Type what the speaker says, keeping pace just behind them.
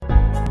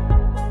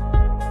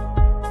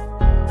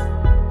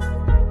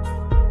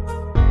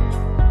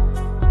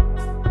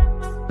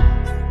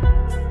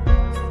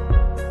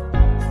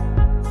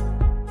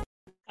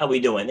How we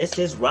doing? This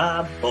is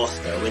Rob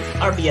Foster with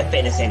RBF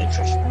Fitness and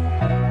Nutrition.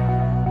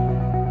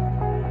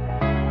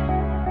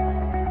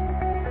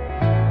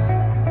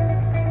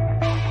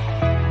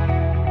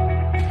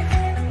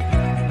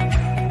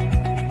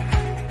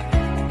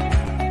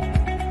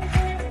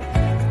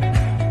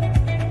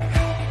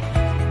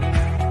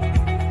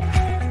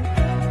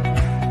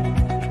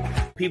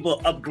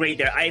 People upgrade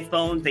their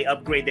iPhones, they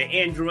upgrade their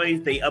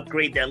Androids, they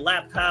upgrade their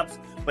laptops,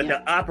 but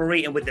they're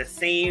operating with the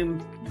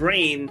same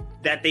brain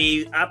that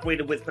they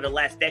operated with for the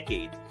last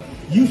decade.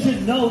 You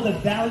should know the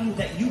value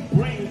that you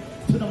bring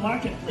to the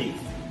marketplace.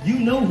 You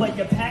know what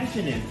your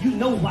passion is. You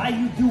know why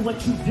you do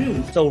what you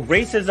do. So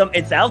racism,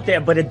 it's out there,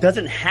 but it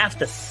doesn't have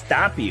to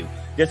stop you.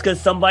 Just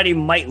because somebody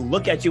might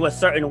look at you a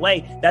certain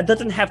way, that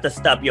doesn't have to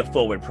stop your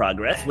forward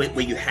progress.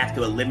 Where you have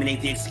to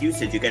eliminate the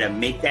excuses. You got to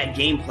make that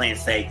game plan,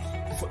 say,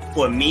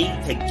 for me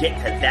to get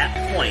to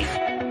that point.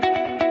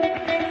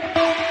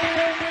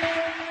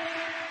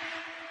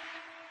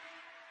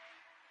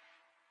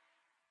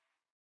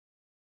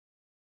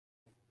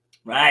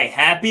 Right.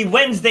 Happy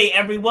Wednesday,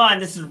 everyone.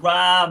 This is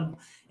Rob,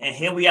 and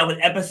here we are with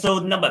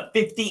episode number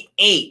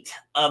 58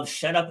 of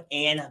Shut Up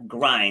and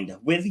Grind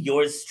with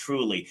yours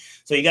truly.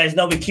 So you guys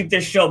know we keep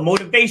this show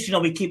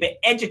motivational, we keep it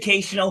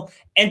educational,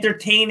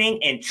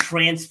 entertaining, and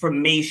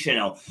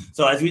transformational.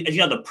 So as you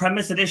know, the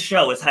premise of this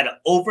show is how to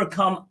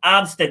overcome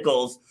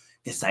obstacles.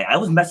 I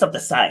always mess up the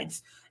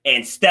sides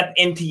and step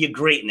into your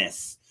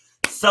greatness.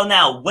 So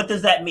now, what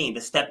does that mean,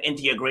 to step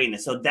into your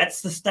greatness? So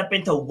that's to step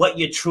into what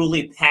you're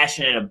truly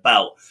passionate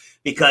about,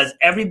 because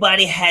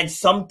everybody had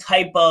some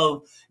type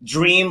of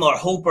dream or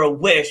hope or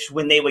wish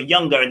when they were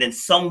younger, and then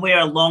somewhere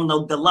along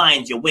the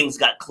lines, your wings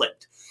got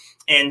clipped.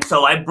 And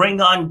so I bring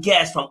on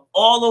guests from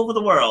all over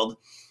the world,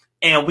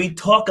 and we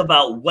talk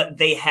about what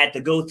they had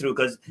to go through,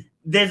 because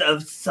there's a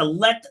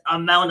select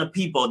amount of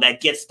people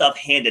that get stuff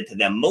handed to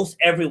them. Most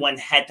everyone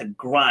had to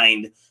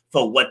grind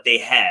for what they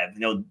have. You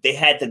know, they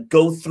had to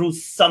go through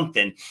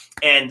something.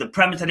 And the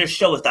premise of this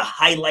show is to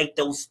highlight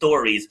those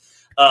stories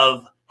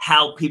of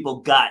how people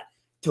got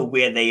to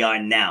where they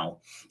are now.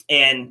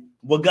 And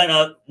we're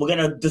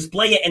gonna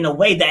display it in a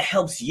way that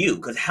helps you,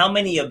 because how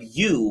many of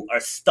you are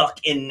stuck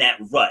in that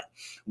rut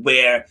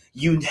where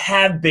you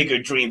have bigger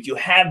dreams, you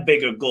have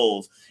bigger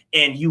goals,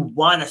 and you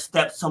want to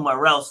step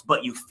somewhere else,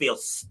 but you feel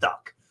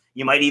stuck.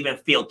 You might even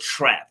feel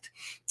trapped.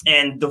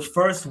 And the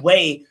first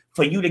way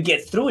for you to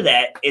get through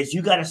that is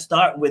you got to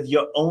start with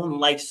your own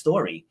life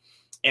story.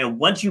 And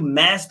once you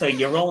master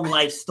your own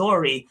life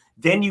story,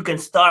 then you can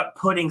start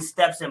putting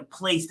steps in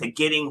place to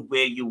getting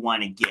where you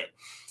want to get.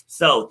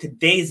 So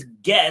today's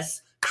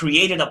guest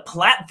created a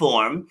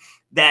platform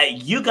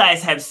that you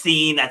guys have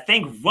seen, I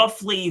think,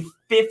 roughly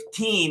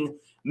 15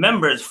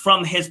 members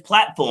from his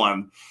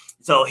platform.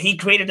 So he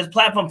created this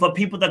platform for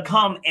people to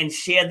come and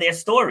share their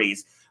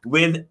stories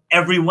with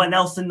everyone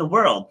else in the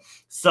world.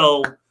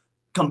 So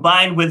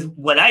combined with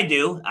what I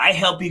do, I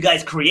help you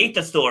guys create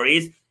the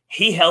stories.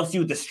 He helps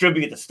you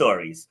distribute the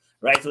stories,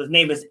 right? So his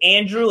name is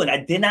Andrew, and I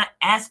did not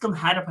ask him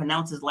how to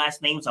pronounce his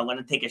last name, so I'm going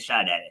to take a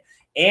shot at it.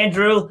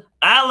 Andrew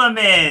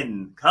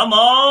Alleman, come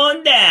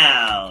on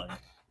down.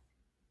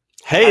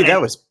 Hey, that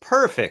was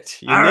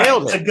perfect. You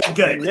nailed it.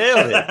 Good. You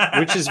nailed it,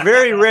 which is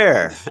very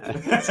rare.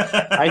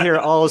 I hear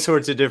all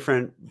sorts of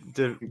different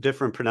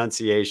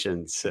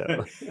pronunciations.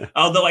 So,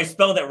 although I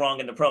spelled it wrong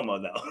in the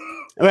promo, though.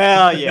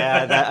 Well,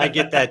 yeah, I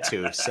get that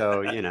too.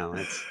 So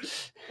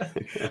it's.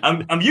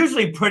 I'm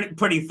usually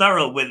pretty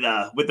thorough with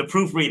the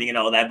proofreading and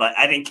all that, but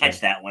I didn't catch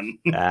that one.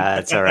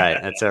 That's all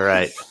right. That's all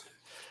right.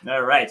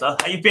 All right. So,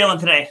 how you feeling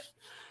today?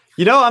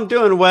 I'm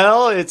doing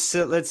well. It's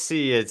let's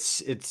see.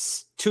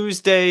 It's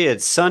Tuesday.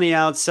 It's sunny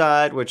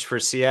outside, which for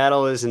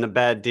Seattle isn't a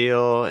bad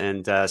deal.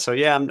 And so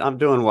yeah, I'm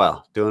doing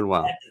well. Doing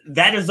well.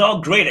 That is all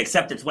great,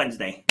 except it's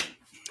Wednesday.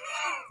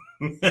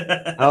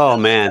 Oh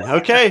man.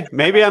 Okay.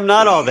 Maybe I'm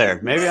not all there.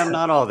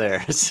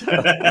 So.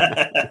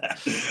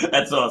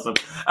 That's awesome.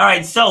 All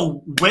right.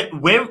 So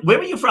where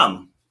were you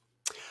from?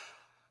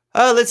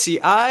 Let's see.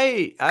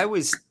 I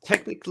was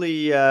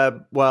technically, I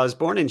was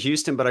born in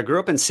Houston, but I grew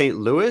up in St.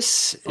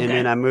 Louis, and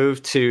then I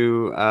moved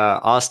to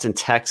Austin,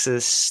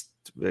 Texas,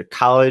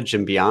 college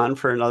and beyond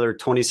for another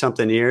 20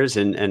 something years.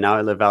 And now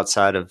I live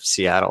outside of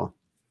Seattle.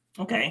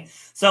 Okay.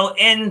 So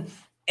in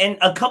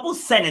a couple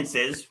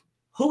sentences,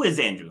 who is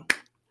Andrew?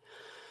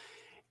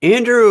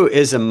 Andrew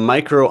is a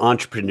micro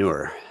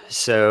entrepreneur.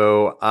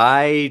 So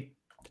I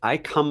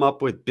come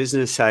up with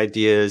business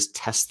ideas,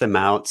 test them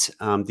out.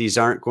 These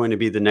aren't going to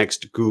be the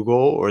next Google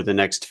or the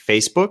next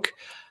Facebook.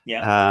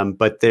 Yeah.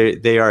 But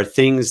they are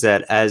things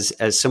that as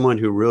someone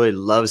who really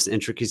loves the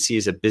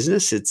intricacies of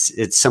business,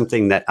 it's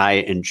something that I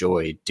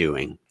enjoy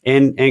doing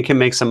and can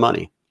make some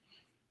money.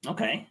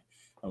 Okay.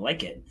 I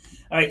like it.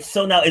 All right.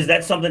 So now, is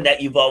that something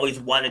that you've always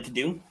wanted to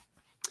do?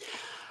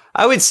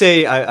 I would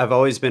say I've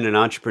always been an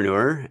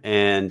entrepreneur,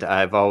 and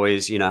I've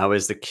always, I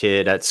was the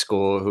kid at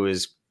school who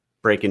was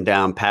breaking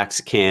down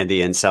packs of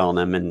candy and selling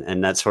them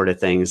and that sort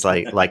of things.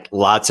 Like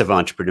lots of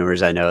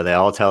entrepreneurs I know, they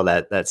all tell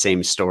that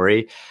same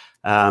story.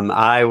 When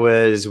I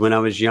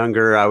was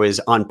younger, I was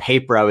on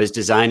paper, I was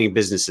designing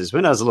businesses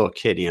when I was a little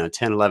kid,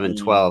 10, 11,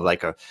 12,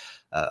 like a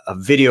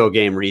video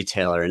game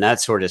retailer and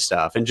that sort of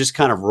stuff, and just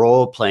kind of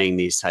role playing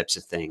these types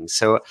of things.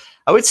 So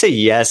I would say,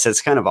 yes,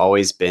 it's kind of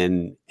always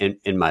been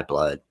in my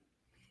blood.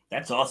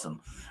 That's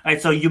awesome. All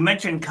right. So you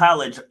mentioned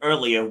college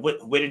earlier.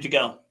 Where did you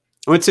go?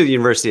 I went to the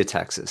University of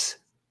Texas.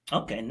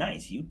 Okay,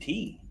 nice. UT.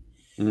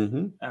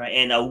 Mm-hmm. All right.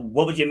 And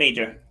what was your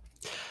major?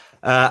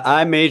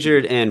 I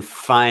majored in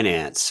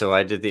finance. So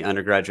I did the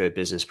undergraduate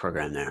business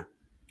program there.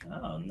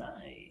 Oh,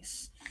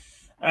 nice.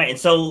 All right. And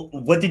so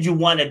what did you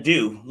want to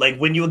do? Like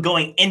when you were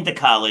going into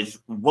college,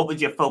 what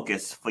was your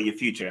focus for your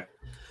future?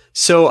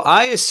 So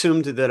I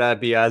assumed that I'd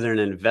be either an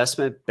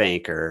investment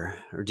banker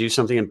or do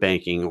something in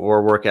banking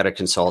or work at a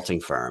consulting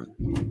firm.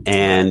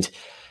 And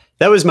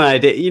that was my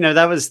idea.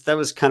 That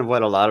was kind of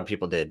what a lot of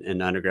people did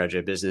in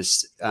undergraduate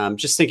business.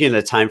 Just thinking of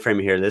the time frame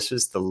here, this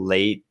was the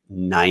late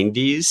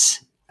 90s.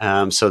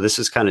 So this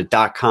was kind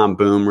of .com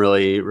boom,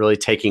 really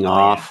taking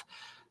off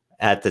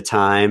at the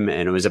time,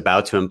 and it was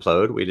about to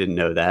implode. We didn't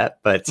know that,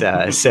 but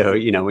so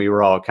we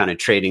were all kind of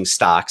trading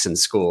stocks in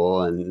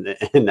school and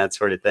that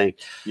sort of thing.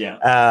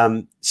 Yeah.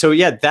 So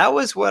yeah, that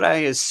was what I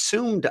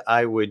assumed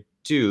I would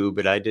do,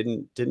 but I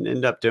didn't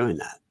end up doing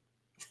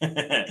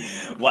that.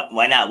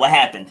 Why not? What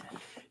happened?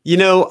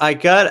 I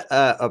got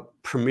a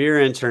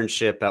premier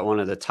internship at one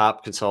of the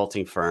top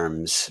consulting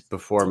firms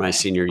before my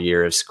senior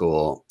year of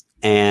school,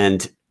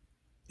 and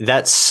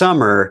that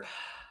summer,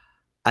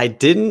 I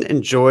didn't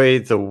enjoy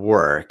the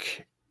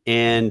work.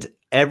 And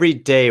every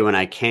day when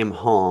I came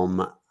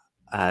home,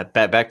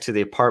 back to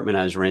the apartment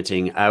I was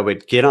renting, I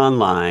would get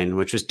online,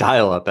 which was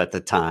dial-up at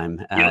the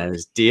time. It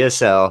was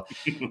DSL.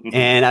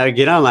 And I would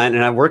get online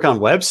and I'd work on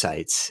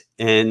websites.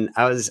 And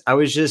I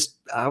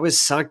was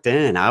sucked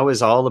in. I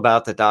was all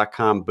about the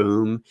 .com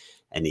boom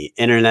and the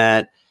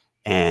internet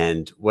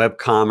and web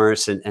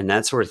commerce and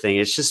that sort of thing.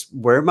 It's just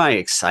where my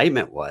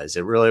excitement was.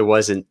 It really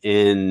wasn't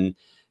in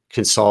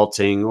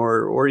consulting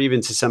or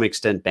even to some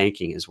extent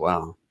banking as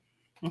well.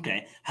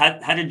 Okay.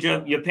 How did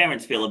your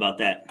parents feel about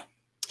that?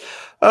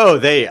 Oh,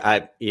 they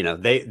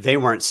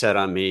weren't set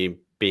on me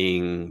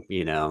being,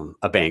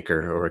 a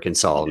banker or a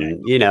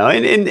consultant,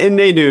 and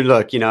they knew,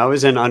 look, I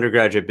was in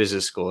undergraduate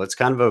business school. It's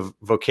kind of a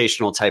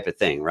vocational type of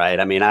thing, right?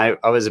 I mean, I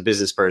was a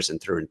business person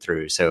through and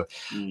through. So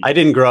I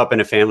didn't grow up in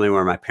a family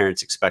where my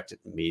parents expected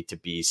me to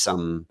be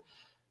some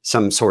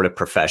sort of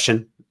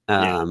profession.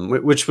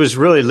 Which was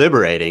really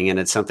liberating. And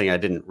it's something I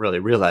didn't really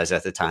realize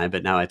at the time.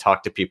 But now I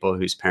talk to people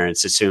whose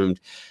parents assumed,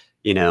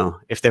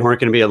 if they weren't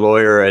going to be a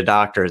lawyer or a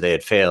doctor, they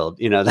had failed,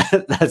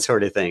 that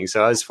sort of thing.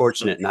 So I was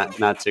fortunate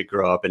not to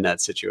grow up in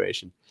that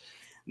situation.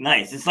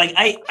 Nice. It's like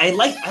I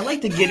like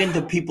to get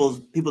into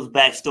people's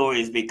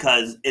backstories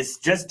because it's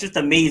just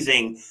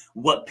amazing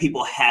what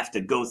people have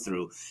to go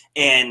through.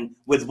 And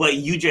with what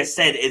you just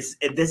said,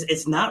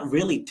 it's not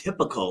really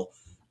typical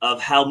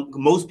of how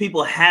most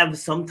people have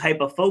some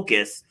type of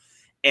focus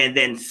and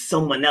then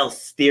someone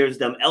else steers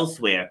them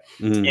elsewhere.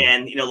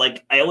 And,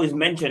 like I always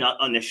mention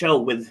on the show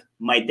with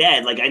my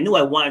dad, like I knew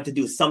I wanted to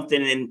do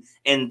something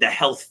in the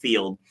health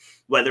field,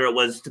 whether it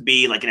was to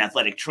be like an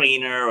athletic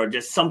trainer or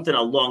just something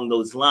along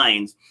those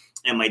lines.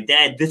 And my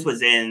dad, this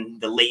was in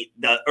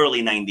the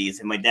early 90s.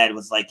 And my dad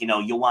was like,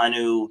 you want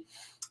to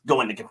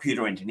go into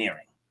computer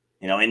engineering,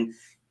 and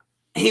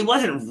he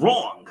wasn't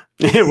wrong.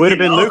 It would have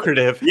been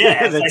lucrative.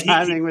 Yeah, the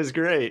timing was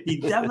great. He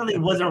definitely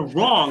wasn't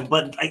wrong,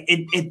 but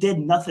it did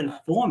nothing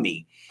for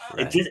me.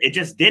 Right. It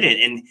just didn't.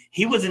 And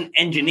he was an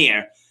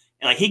engineer.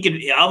 And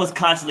I was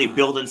constantly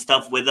building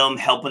stuff with him,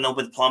 helping him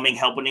with plumbing,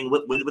 helping him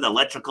with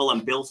electrical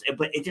and builds,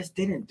 but it just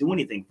didn't do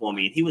anything for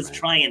me. And he was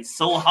trying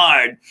so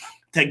hard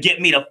to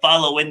get me to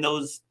follow in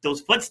those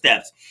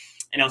footsteps.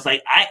 And I was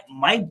like,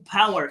 my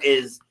power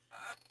is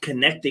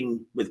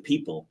connecting with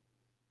people.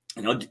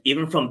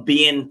 Even from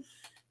being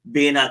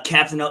a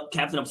captain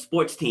of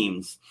sports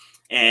teams,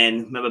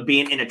 and remember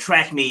being in a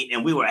track meet,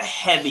 and we were a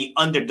heavy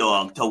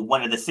underdog to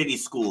one of the city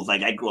schools.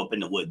 Like I grew up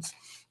in the woods,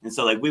 and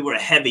so we were a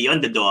heavy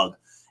underdog.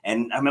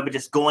 And I remember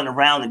just going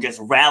around and just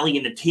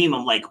rallying the team.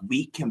 I'm like,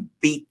 we can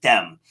beat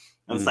them.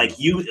 It was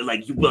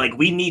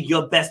we need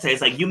your best.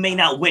 It's like, you may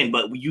not win,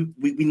 but we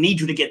need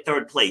you to get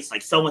third place.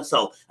 Like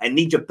so-and-so, I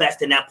need your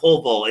best in that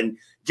pole vault, and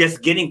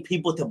just getting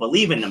people to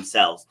believe in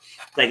themselves.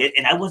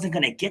 And I wasn't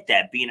going to get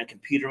that being a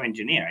computer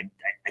engineer.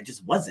 I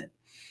just wasn't.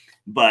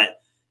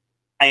 But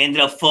I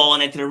ended up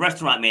falling into the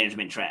restaurant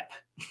management trap.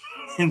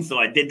 And so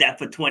I did that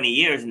for 20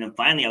 years. And then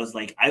finally I was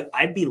like,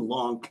 I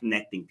belong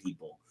connecting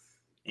people.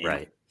 And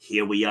right.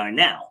 Here we are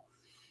now,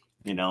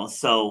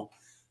 so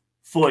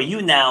for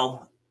you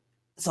now,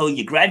 so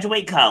you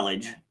graduate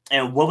college,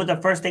 and what was the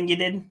first thing you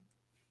did?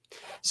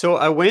 So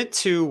I went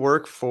to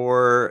work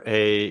for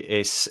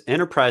a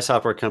enterprise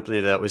software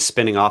company that was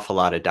spinning off a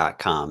lot of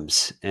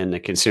 .coms in the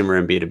consumer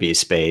and B2B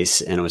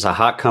space. And it was a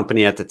hot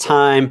company at the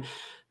time.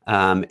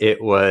 It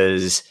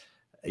was,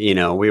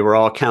 we were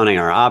all counting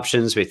our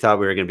options. We thought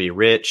we were going to be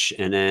rich.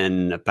 And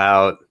then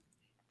about,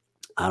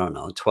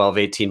 12,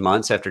 18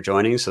 months after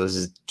joining, so this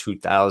is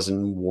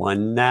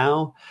 2001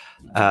 now,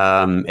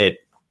 it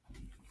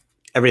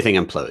everything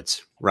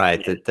implodes,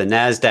 right? Yeah. The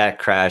NASDAQ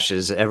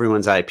crashes,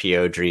 everyone's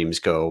IPO dreams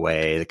go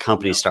away. The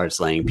company starts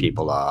laying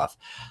people off.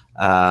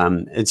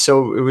 And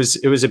so it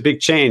was a big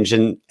change.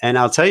 And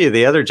I'll tell you,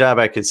 the other job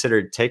I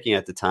considered taking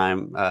at the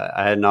time,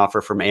 I had an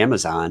offer from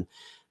Amazon.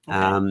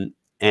 Okay.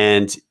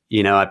 And,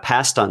 I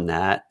passed on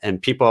that.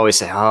 And people always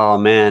say, oh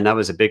man, that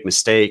was a big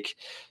mistake.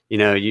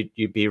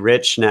 You'd be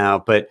rich now.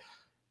 But,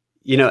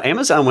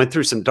 Amazon went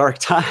through some dark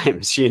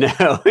times,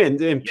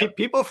 and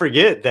people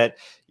forget that,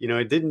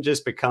 it didn't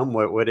just become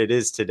what it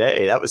is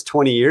today. That was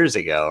 20 years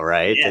ago.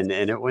 Right. Yes.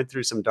 And it went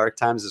through some dark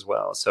times as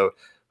well. So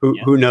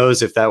who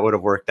knows if that would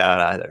have worked out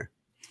either.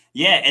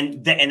 Yeah,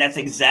 and that's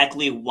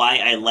exactly why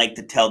I like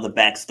to tell the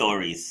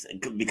backstories,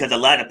 because a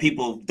lot of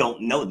people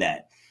don't know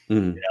that.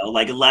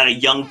 Like a lot of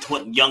young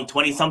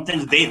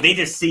 20-somethings, they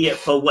just see it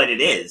for what it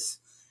is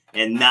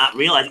and not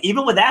realize.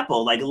 Even with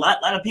Apple, like a lot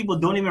of people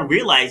don't even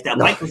realize that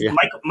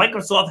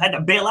Microsoft had to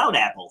bail out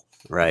Apple.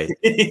 Right.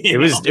 It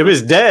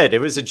was dead.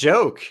 It was a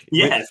joke.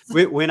 Yes.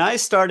 When I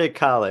started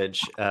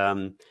college,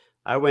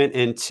 I went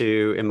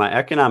in my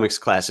economics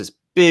classes.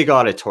 Big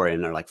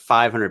auditorium. There are like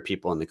 500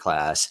 people in the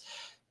class.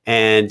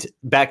 And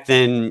back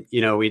then,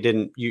 we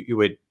didn't, you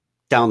would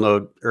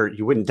download, or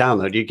you wouldn't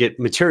download, you get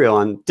material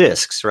on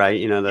discs, right?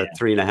 The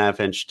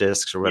 3.5-inch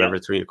discs or whatever,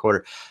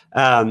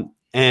 3.25.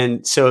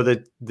 And so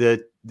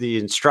the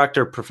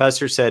instructor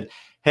professor said,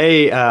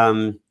 hey, I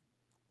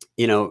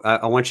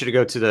want you to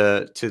go to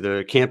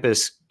the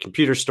campus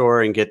computer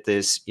store and get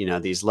this,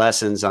 these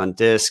lessons on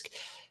disc.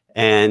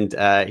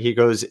 And he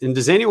goes, and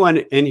does anyone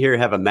in here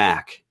have a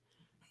Mac?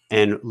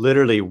 And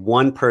literally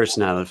one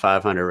person out of the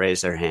 500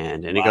 raised their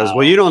hand, and he goes,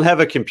 well, you don't have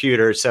a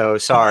computer, so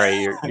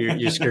sorry,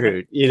 you're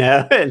screwed,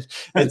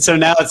 and so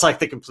now it's like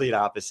the complete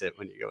opposite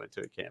when you go into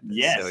a campus.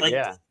 Yes.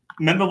 So,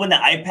 remember when the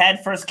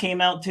iPad first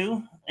came out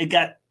too? It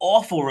got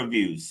awful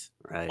reviews,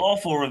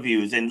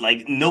 and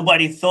like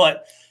nobody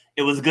thought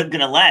it was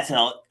gonna last.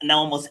 Now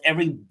almost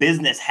every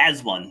business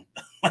has one.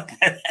 Like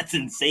that's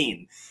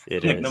insane.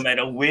 It is. No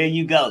matter where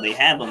you go, they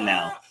have them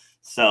now.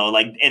 So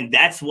and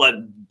that's what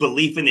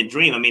belief in the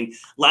dream. I mean,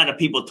 a lot of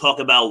people talk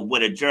about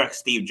what a jerk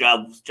Steve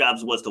Jobs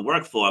was to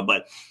work for,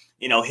 but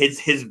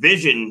his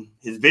vision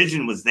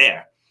was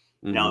there.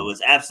 It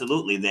was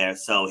absolutely there.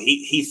 So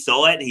he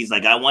saw it. He's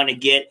like, I want to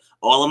get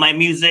all of my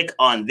music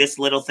on this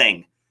little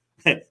thing.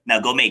 Now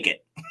go make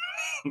it.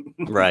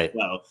 Right.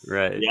 So,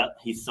 right. Yeah,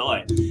 he saw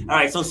it. All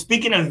right. So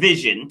speaking of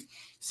vision,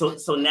 so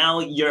now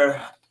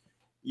you're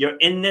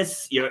in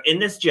this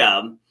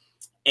job.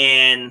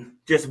 And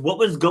just what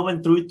was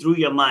going through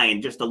your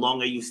mind just the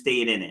longer you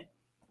stayed in it?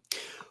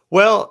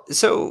 Well,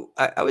 so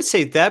I would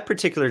say that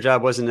particular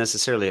job wasn't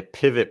necessarily a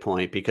pivot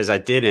point, because I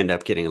did end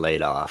up getting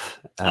laid off.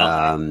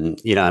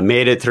 Okay. I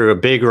made it through a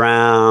big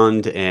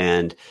round,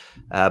 and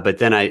but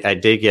then I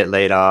did get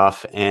laid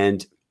off,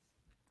 and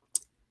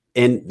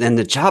then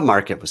the job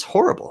market was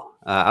horrible.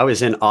 I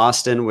was in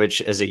Austin,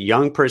 which as a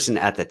young person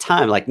at the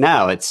time, like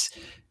now it's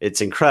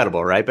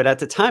incredible, right? But at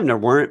the time, there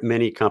weren't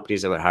many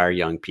companies that would hire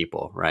young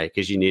people, right?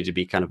 Because you need to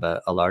be kind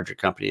of a larger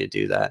company to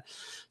do that.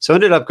 So I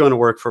ended up going to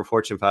work for a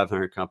Fortune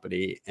 500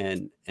 company,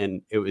 and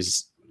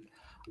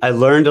I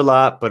learned a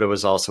lot, but it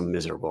was also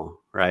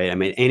miserable, right? I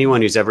mean,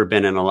 anyone who's ever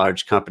been in a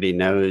large company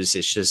knows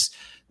it's just,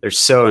 they're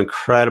so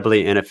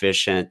incredibly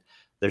inefficient.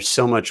 There's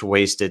so much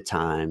wasted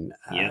time.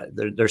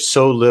 There's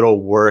so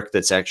little work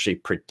that's actually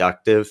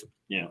productive.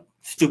 Yeah.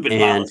 Stupid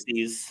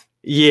policies.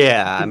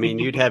 Yeah, I mean,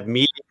 you'd have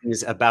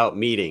meetings about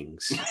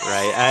meetings,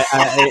 right?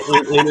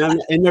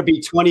 And there'd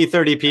be 20,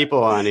 30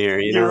 people on here,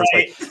 You're right.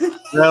 It's like,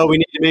 no, we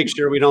need to make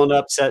sure we don't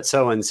upset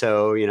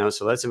so-and-so,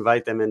 so let's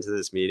invite them into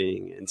this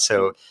meeting. And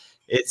so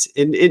it's,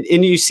 and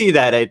you see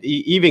that at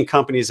even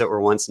companies that were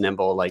once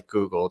nimble, like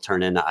Google,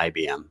 turn into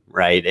IBM,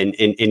 right? And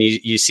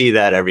you see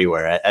that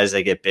everywhere as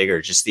they get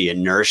bigger, just the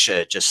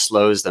inertia just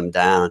slows them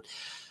down.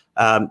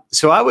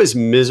 So I was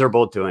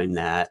miserable doing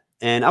that.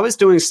 And I was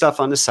doing stuff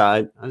on the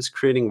side. I was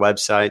creating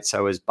websites.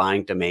 I was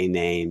buying domain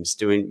names,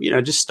 doing,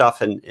 just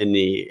stuff in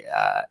the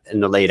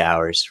late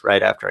hours,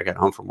 right after I got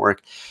home from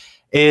work.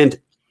 And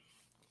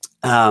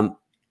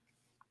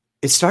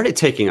it started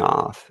taking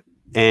off.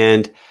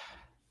 And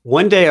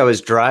one day I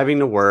was driving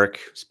to work.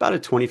 It's about a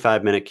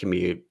 25-minute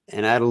commute.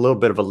 And I had a little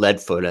bit of a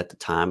lead foot at the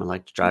time. I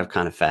like to drive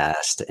kind of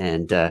fast.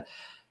 And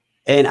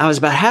I was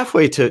about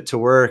halfway to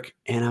work.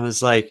 And I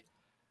was like,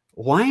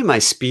 why am I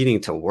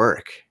speeding to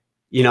work?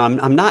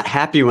 I'm not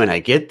happy when I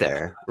get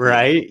there,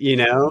 right?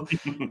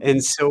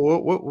 And so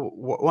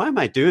why am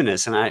I doing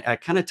this? And I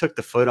kind of took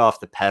the foot off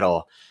the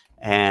pedal,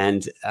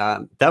 and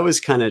that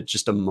was kind of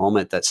just a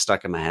moment that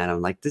stuck in my head.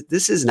 I'm like,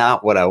 this is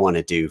not what I want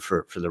to do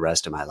for the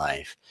rest of my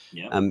life.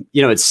 Yeah.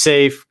 It's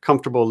safe,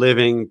 comfortable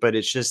living, but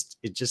it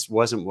just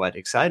wasn't what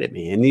excited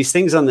me. And these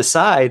things on the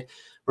side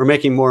were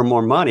making more and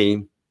more money.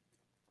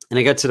 And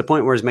I got to the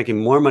point where I was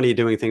making more money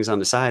doing things on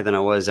the side than I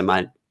was in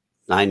my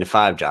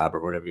 9-to-5 job, or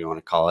whatever you want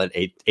to call it,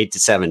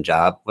 8-to-7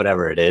 job,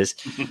 whatever it is.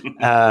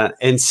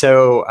 And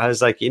so I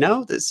was like,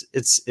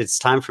 it's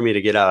time for me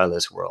to get out of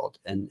this world.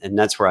 And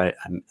that's where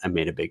I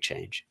made a big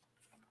change.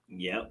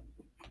 Yep.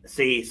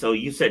 See, so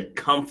you said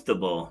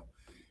comfortable,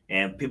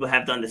 And people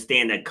have to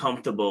understand that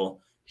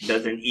comfortable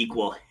doesn't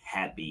equal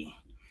happy.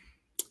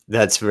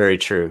 That's very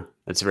true.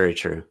 That's very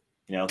true.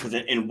 You know, because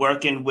in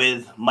working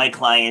with my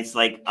clients,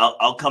 like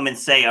I'll come and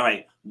say, all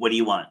right, what do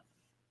you want?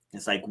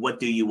 It's like, what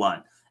do you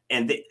want?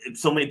 And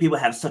so many people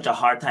have such a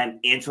hard time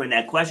answering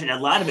that question. A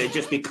lot of it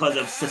just because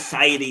of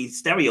society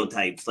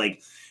stereotypes.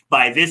 Like,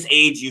 by this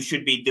age, you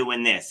should be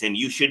doing this and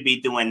you should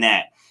be doing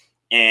that.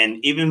 And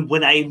even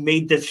when I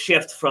made the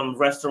shift from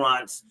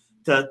restaurants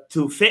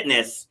to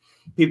fitness,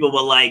 people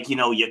were like, you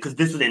know, because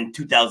this was in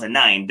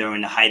 2009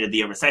 during the height of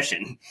the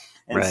recession.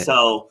 And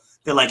so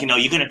they're like, you know,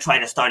 you're going to try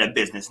to start a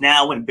business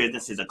now when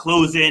businesses are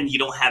closing. You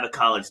don't have a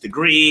college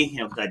degree, you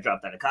know, because I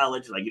dropped out of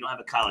college. Like, you don't have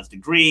a college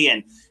degree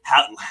and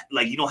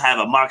you don't have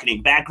a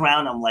marketing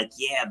background. I'm like,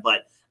 yeah,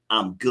 but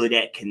I'm good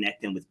at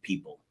connecting with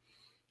people.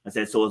 I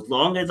said, so as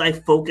long as I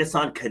focus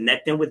on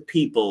connecting with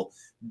people,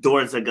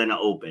 doors are going to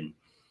open.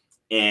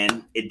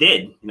 And it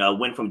did. You know, I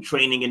went from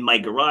training in my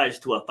garage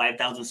to a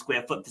 5,000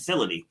 square foot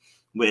facility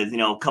with, you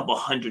know, a couple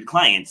hundred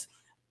clients.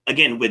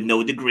 Again, with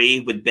no degree,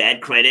 with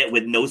bad credit,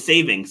 with no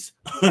savings.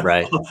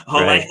 Right.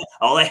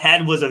 all I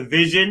had was a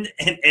vision,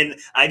 and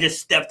I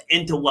just stepped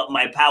into what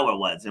my power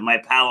was. And my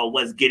power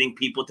was getting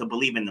people to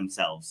believe in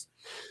themselves.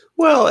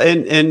 Well,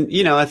 and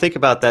you know, I think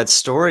about that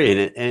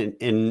story, and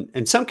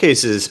in some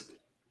cases,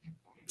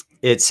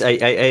 it's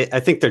I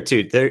think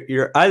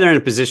you're either in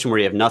a position where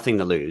you have nothing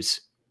to lose,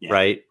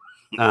 right?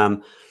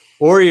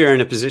 Or you're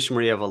in a position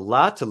where you have a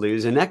lot to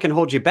lose, and that can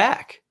hold you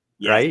back,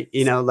 right?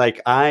 You know, like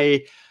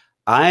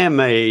I'm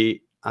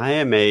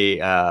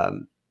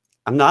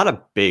not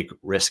a big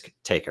risk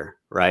taker,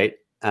 right?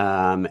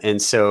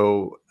 And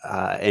so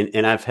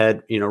I've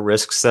had, you know,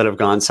 risks that have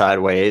gone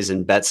sideways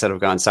and bets that have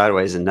gone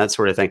sideways and that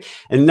sort of thing.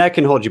 And that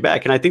can hold you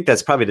back. And I think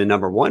that's probably the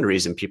number one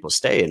reason people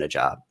stay in a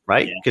job,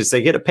 right? Because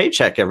they get a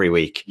paycheck every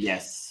week.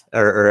 Yes.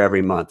 Or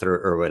every month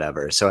or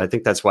whatever. So I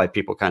think that's why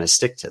people kind of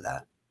stick to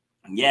that.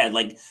 Yeah.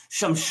 Like,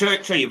 I'm sure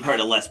you've heard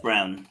of Les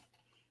Brown.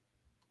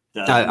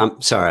 I'm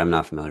sorry, I'm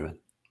not familiar with.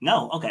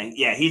 No. Okay.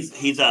 Yeah.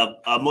 He's a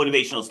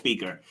motivational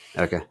speaker.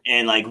 Okay.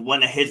 And like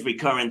one of his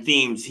recurrent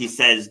themes, he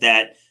says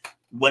that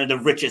one of the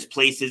richest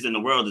places in the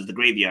world is the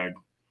graveyard.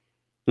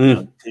 You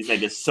know, it's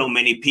like there's so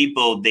many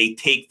people, they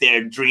take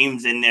their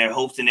dreams and their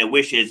hopes and their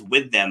wishes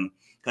with them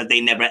because they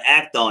never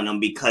act on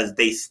them because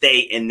they stay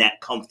in that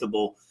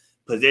comfortable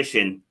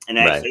position. And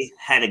I actually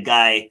had a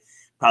guy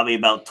probably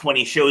about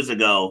 20 shows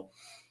ago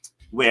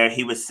where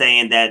he was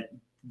saying that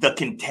the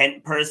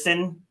content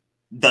person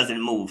doesn't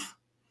move.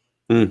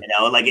 You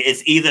know, like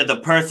it's either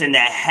the person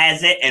that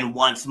has it and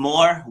wants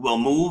more will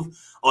move,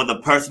 or the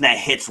person that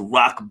hits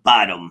rock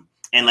bottom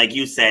and, like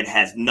you said,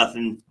 has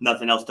nothing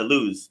else to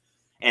lose,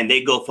 and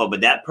they go for it. But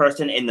that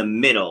person in the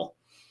middle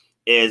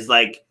is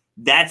like,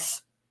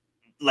 that's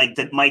like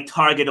my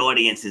target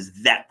audience is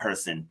that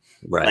person.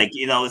 Right. Like,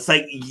 you know, it's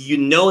like, you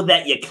know,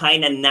 that you're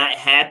kind of not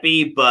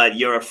happy, but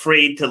you're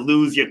afraid to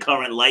lose your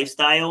current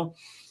lifestyle.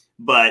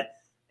 But,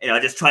 you know,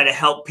 I just try to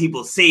help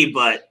people see,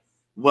 but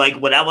like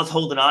what I was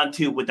holding on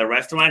to with the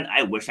restaurant,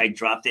 I wish I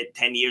dropped it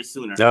 10 years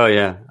sooner. Oh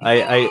yeah.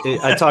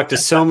 I talked to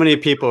so many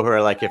people who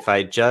are like, if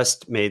I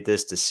just made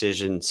this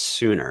decision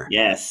sooner.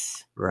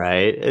 Yes.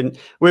 Right. And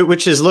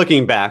which is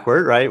looking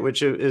backward, right?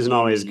 Which isn't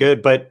always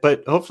good, but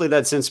hopefully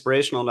that's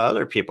inspirational to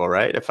other people,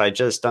 right? If I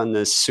just done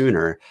this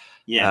sooner.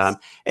 Yes.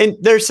 And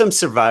there's some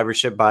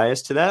survivorship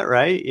bias to that,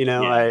 right? You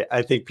know,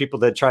 I think people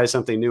that try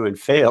something new and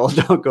fail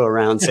don't go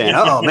around saying,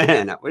 oh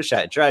man, I wish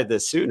I had tried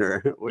this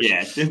sooner.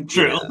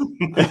 True.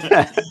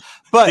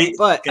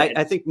 But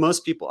I think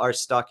most people are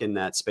stuck in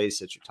that space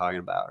that you're talking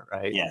about,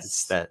 right? Yes.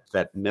 It's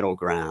that middle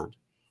ground.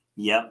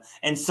 Yep.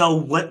 And so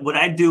what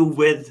I do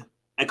with,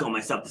 I call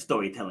myself the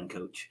storytelling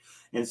coach.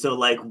 And so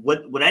like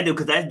what I do,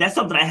 because that's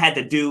something I had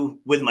to do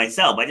with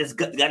myself. I just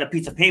got a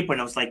piece of paper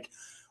and I was like,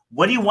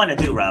 what do you want to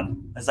do, Rob?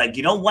 It's like,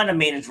 you don't want to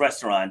manage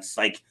restaurants.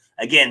 Like,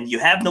 again, you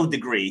have no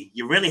degree.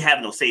 You really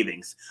have no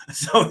savings.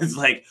 So it's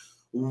like,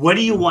 what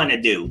do you want to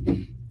do?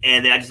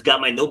 And then I just got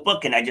my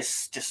notebook and I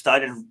just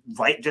started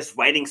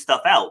writing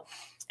stuff out.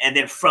 And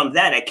then from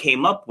that, I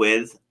came up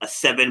with a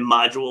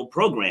 7-module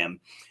program.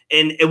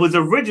 And it was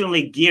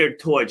originally geared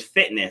towards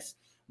fitness.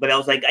 But I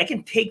was like, I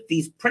can take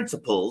these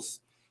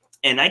principles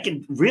and I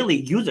can really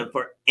use it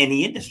for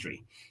any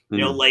industry. You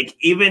know, like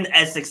even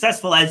as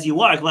successful as you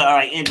are, like, all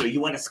right, Andrew,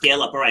 you want to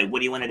scale up. All right, what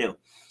do you want to do?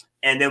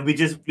 And then we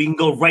can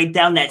go right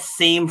down that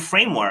same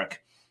framework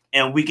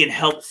and we can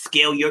help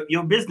scale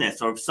your business.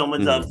 Or if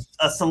someone's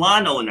a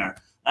salon owner,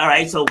 all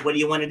right, so what do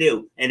you want to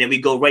do? And then we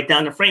go right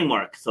down the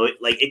framework. So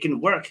it can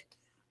work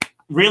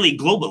really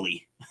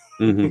globally,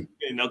 you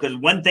know, because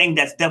one thing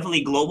that's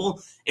definitely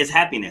global is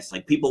happiness.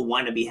 Like people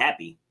want to be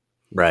happy.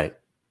 Right.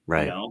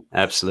 You know?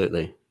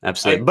 Absolutely.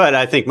 But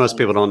I think most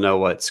people don't know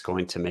what's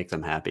going to make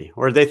them happy,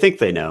 or they think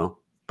they know,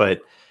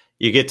 but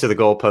you get to the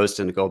goalpost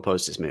and the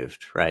goalpost is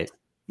moved. Right.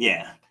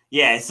 Yeah.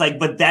 It's like,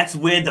 but that's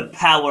where the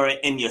power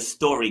in your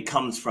story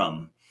comes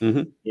from,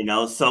 you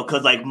know? So,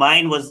 cause like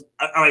mine was,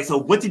 all right, so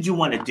what did you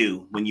want to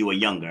do when you were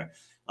younger?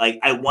 Like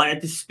I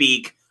wanted to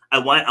speak. I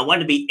wanted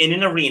to be in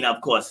an arena.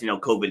 Of course,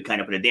 COVID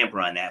kind of put a damper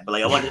on that, but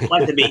like I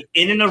wanted to be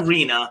in an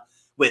arena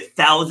with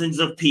thousands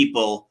of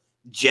people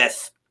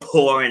just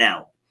pouring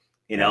out.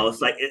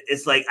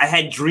 It's like I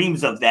had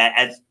dreams of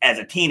that as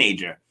a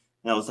teenager.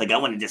 It's like I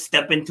wanted to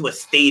step into a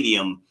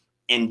stadium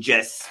and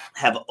just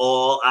have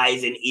all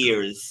eyes and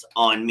ears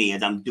on me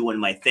as I'm doing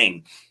my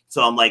thing.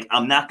 So I'm like,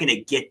 I'm not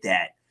gonna get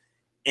that.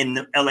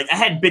 And like I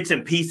had bits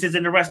and pieces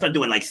in the restaurant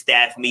doing like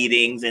staff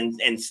meetings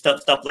and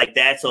stuff like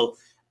that. So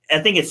I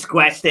think it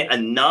scratched it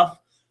enough,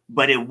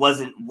 but it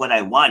wasn't what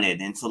I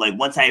wanted. And so like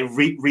once I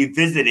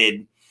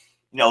revisited,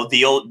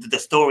 the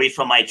stories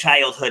from my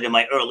childhood in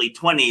my early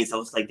 20s, I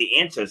was like, the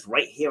answer is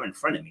right here in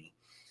front of me.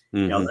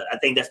 Mm-hmm. I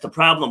think that's the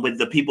problem with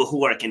the people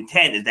who are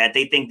content is that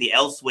they think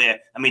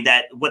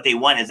that what they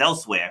want is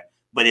elsewhere,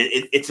 but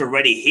it's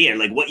already here.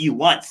 Like what you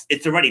want,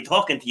 it's already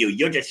talking to you.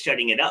 You're just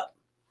shutting it up.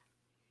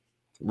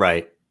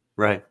 Right.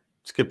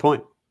 It's a good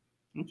point.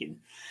 Thank you.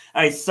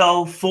 All right.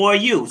 So for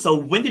you,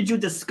 when did you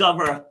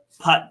discover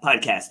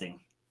podcasting?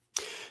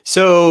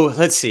 So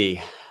let's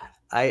see.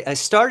 I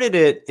started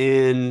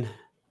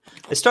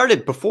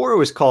before it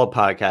was called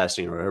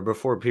podcasting or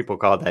before people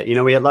called that.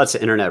 We had lots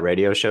of internet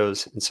radio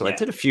shows. And so I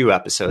did a few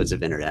episodes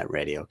of internet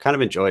radio, kind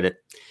of enjoyed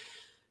it,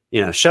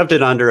 shoved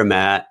it under a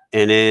mat.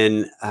 And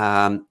then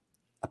I'm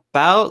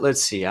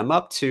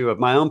up to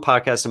my own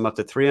podcast. I'm up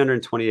to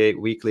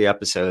 328 weekly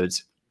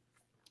episodes.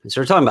 So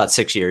we're talking about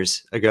 6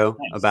 years ago,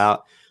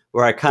 about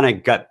where I kind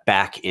of got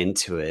back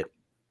into it.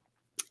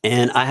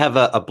 And I have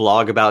a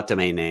blog about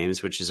domain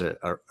names, which is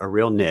a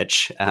real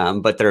niche.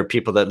 But there are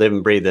people that live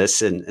and breathe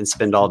this and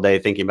spend all day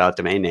thinking about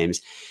domain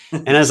names.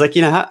 And I was like,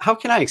 how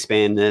can I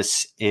expand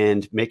this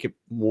and make it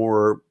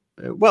more,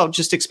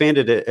 just expand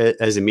it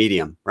as a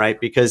medium, right?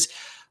 Because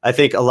I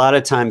think a lot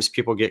of times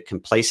people get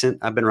complacent.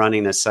 I've been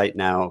running this site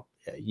now.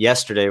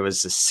 Yesterday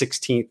was the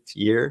 16th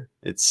year.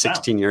 It's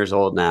 16 years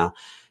old now.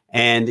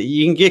 And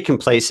you can get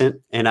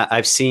complacent. And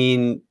I've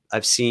seen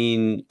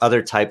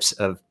other types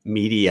of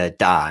media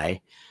die.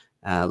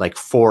 Like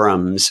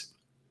forums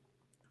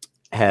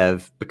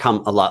have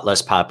become a lot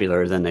less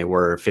popular than they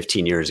were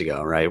 15 years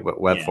ago, right?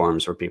 Web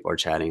forums where people are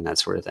chatting, that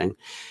sort of thing.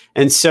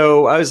 And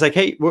so I was like,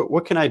 hey,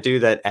 what can I do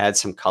that adds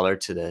some color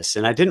to this?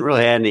 And I didn't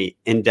really have any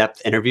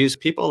in-depth interviews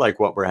with people like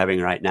what we're having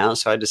right now.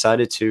 So I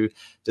decided to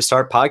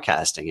start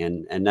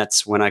podcasting, and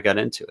that's when I got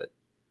into it.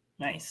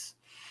 Nice.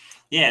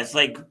 Yeah, it's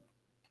like,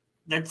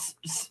 that's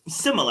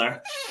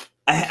similar.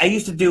 I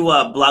used to do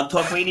Blog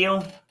Talk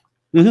Radio.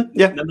 Mm-hmm,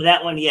 yeah. Remember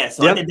that one? Yeah.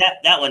 So I did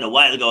that one a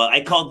while ago.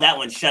 I called that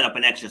one "Shut Up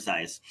and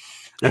Exercise."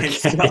 Okay.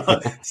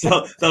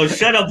 So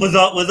 "Shut Up" was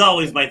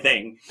always my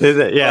thing.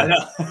 Yeah.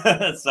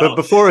 But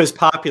before it was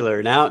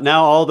popular.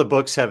 Now all the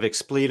books have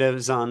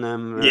expletives on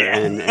them.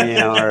 And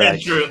are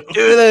like, do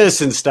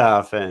this and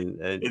stuff. And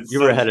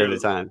you were ahead of the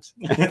times.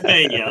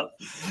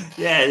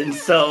 Yeah. And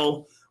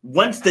so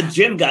once the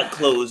gym got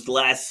closed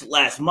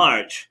last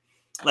March,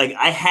 like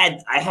I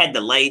had the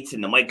lights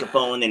and the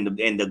microphone and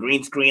the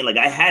green screen. Like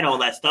I had all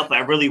that stuff. I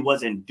really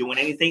wasn't doing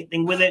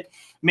anything with it.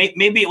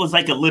 Maybe it was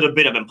like a little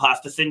bit of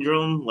imposter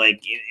syndrome.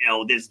 Like,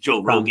 there's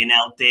Joe Rogan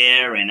out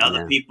there and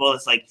other people.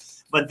 It's like,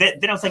 but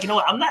then I was like,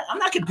 what? I'm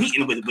not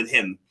competing with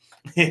him.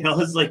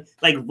 It's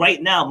like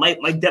right now, my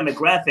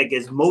demographic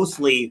is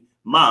mostly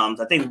moms.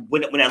 I think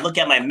when I look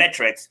at my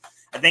metrics,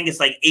 I think it's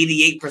like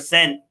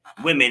 88%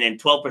 women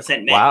and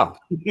 12% men. Wow.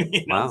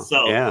 Wow.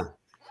 So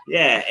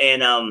yeah.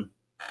 And,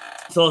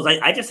 so I was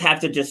like, I just have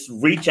to just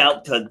reach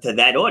out to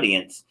that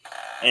audience.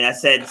 And I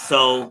said,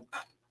 so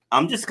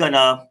I'm just going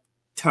to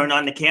turn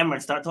on the camera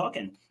and start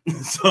talking.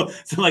 so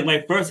like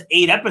my first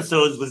 8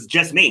 episodes was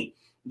just me,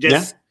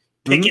 just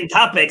picking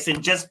topics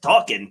and just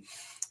talking.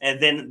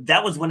 And then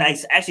that was when I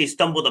actually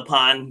stumbled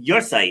upon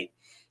your site.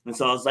 And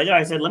so I was like, all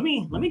right, I said, let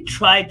me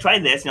try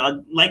this.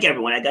 Like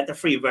everyone, I got the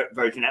free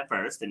version at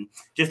first and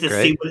just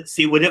to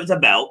see what it was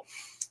about.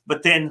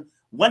 But then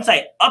once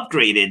I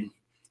upgraded,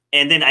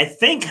 and then I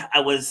think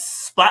I was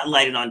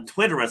spotlighted on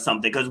Twitter or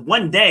something, because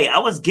one day I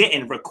was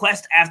getting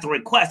request after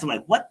request. I'm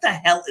like, what the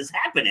hell is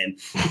happening?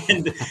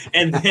 and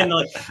then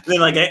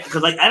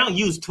because I don't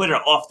use Twitter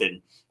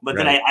often, but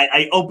then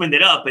I opened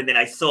it up and then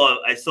I saw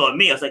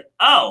me. I was like,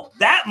 oh,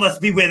 that must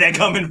be where they're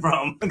coming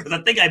from, because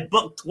I think I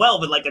booked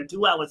 12 in like a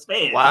 2-hour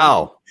span.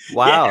 Wow,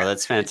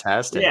 that's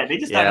fantastic. Yeah, they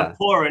just started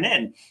pouring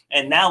in,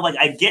 and now like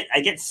I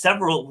get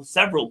several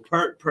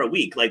per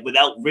week, like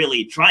without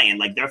really trying.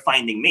 Like they're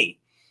finding me.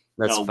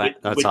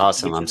 That's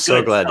awesome. I'm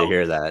so glad to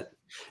hear that.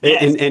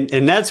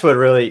 And that's what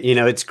really,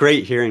 it's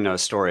great hearing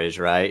those stories,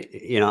 right?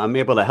 I'm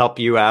able to help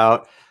you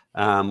out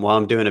while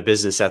I'm doing a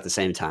business at the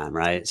same time,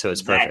 right? So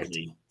it's perfect.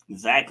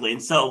 Exactly.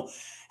 And so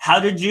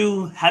how did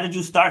you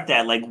start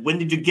that? Like, when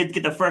did you get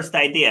the first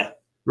idea?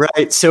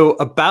 Right. So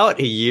about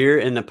a year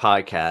into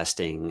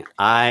podcasting,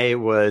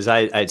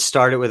 I'd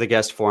started with a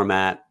guest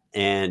format.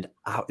 And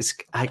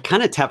I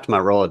kind of tapped my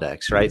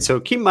Rolodex, right?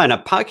 So keep in mind,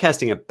 I'm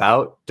podcasting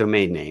about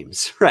domain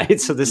names, right?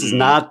 So this is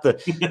not the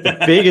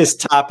biggest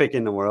topic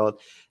in the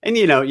world. And,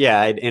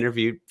 I'd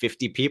interviewed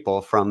 50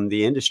 people from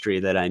the industry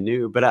that I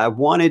knew, but I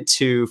wanted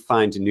to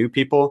find new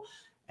people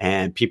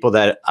and people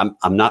that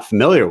I'm not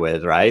familiar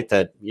with, right?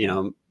 That,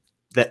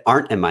 that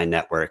aren't in my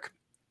network.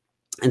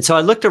 And so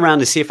I looked around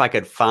to see if I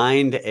could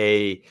find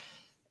a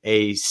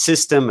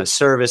system, a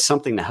service,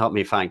 something to help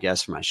me find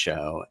guests for my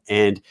show.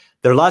 And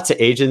there are lots of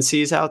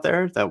agencies out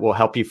there that will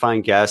help you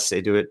find guests.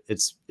 They do it.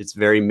 It's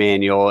very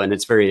manual and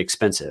it's very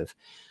expensive.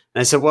 And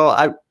I said,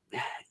 well,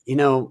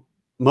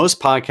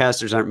 most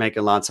podcasters aren't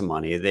making lots of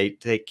money.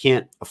 They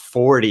can't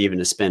afford even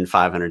to spend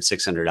 $500,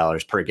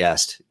 $600 per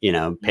guest,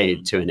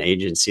 paid to an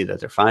agency that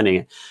they're finding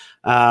it.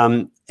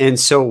 And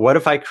so what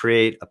if I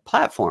create a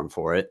platform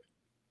for it?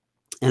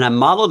 And I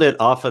modeled it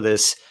off of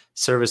this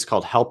service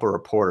called Help a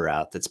Reporter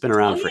Out that's been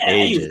around for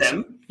ages. I use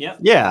them. Yeah.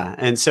 Yeah.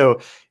 And so,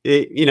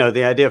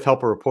 the idea of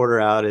Help a Reporter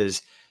Out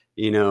is,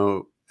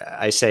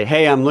 I say,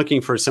 hey, I'm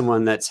looking for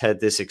someone that's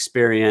had this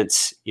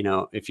experience.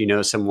 If you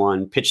know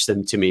someone, pitch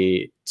them to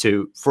me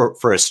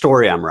for a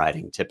story I'm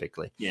writing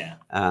typically. Yeah.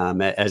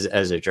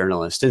 As a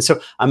journalist. And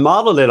so I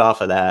modeled it off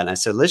of that. And I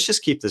said, let's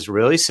just keep this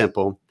really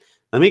simple.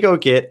 Let me go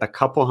get a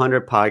couple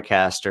hundred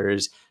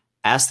podcasters,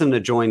 ask them to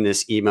join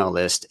this email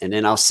list, and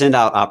then I'll send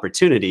out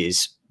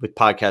opportunities with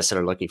podcasts that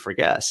are looking for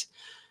guests.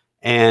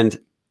 And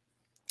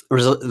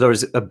there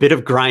was a bit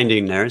of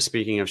grinding there.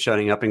 Speaking of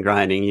shutting up and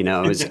grinding,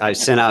 I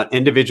sent out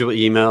individual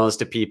emails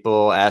to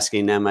people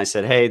asking them, I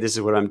said, hey, this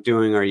is what I'm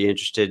doing. Are you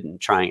interested in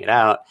trying it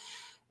out?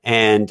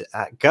 And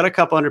I got a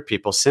couple hundred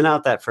people, sent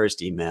out that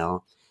first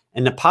email.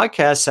 And the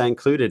podcasts I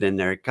included in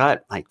there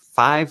got like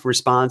 5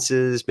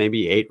 responses,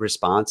 maybe 8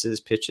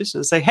 responses, pitches. And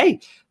I was like, hey,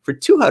 for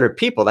 200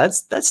 people,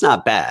 that's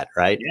not bad,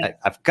 right? Yeah.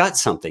 I've got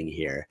something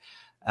here.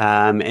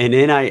 And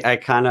then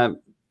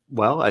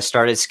I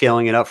started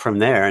scaling it up from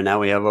there. And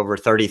now we have over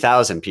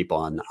 30,000 people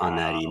on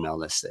that email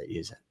list that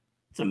use it.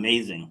 It's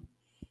amazing.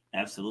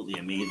 Absolutely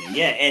amazing.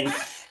 Yeah. And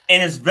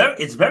it's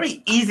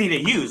very easy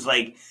to use.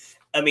 Like,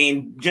 I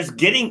mean, just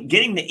getting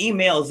the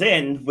emails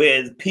in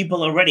with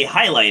people already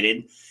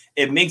highlighted,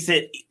 it makes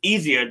it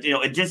easier.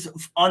 It just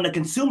on the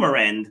consumer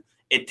end,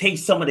 it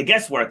takes some of the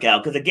guesswork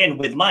out. Because again,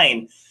 with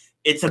mine,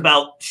 it's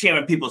about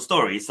sharing people's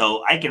stories.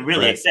 So I can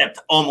really accept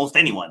almost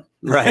anyone.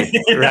 Right.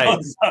 Right.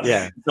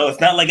 So it's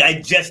not like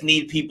I just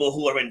need people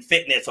who are in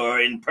fitness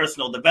or in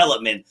personal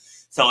development.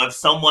 So if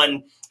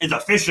someone is a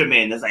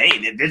fisherman, it's like,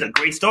 hey, there's a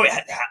great story.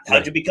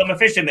 How'd you become a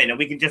fisherman? And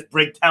we can just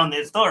break down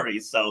their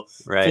stories. So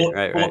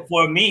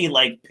for me,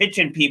 like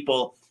pitching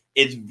people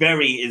is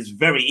very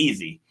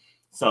easy.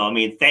 So, I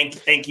mean,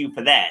 thank you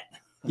for that.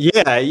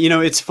 Yeah.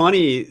 It's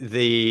funny.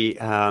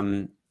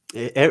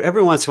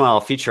 Every once in a while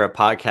I'll feature a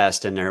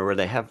podcast in there where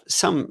they have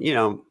some,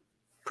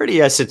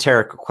 pretty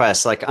esoteric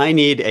requests. Like I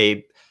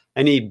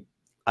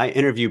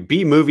interview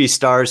B movie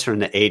stars from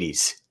the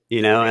 80s,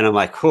 and I'm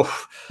like,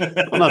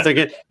 I'm not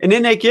thinking. And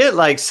then they get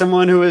like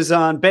someone who was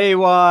on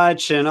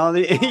Baywatch and all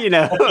the,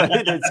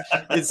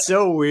 it's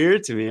so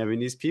weird to me. I mean,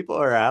 these people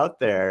are out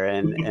there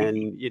and,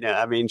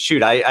 I mean,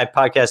 shoot, I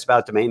podcast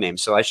about domain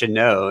names, so I should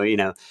know,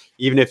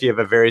 even if you have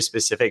a very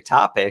specific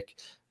topic,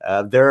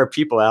 there are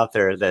people out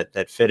there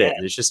that fit it.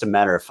 And it's just a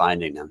matter of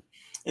finding them.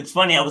 It's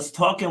funny. I was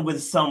talking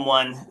with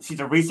someone.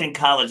 She's a recent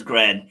college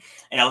grad.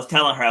 And I was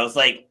telling her, I was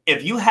like,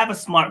 if you have a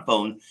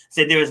smartphone,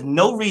 said there is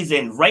no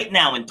reason right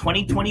now in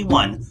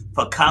 2021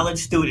 for college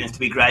students to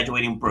be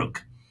graduating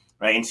broke.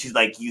 Right. And she's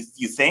like, you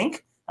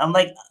think? I'm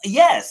like,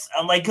 yes.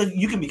 I'm like, because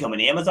you can become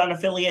an Amazon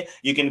affiliate.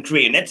 You can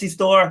create an Etsy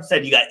store.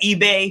 Said you got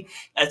eBay.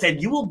 I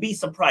said, you will be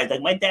surprised.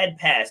 Like my dad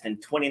passed in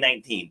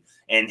 2019.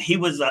 And he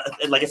was,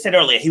 like I said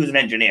earlier, he was an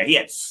engineer. He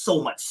had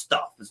so much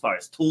stuff as far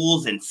as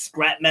tools and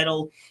scrap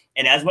metal.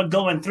 And as we're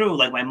going through,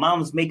 like my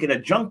mom's making a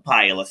junk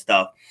pile of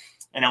stuff.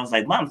 And I was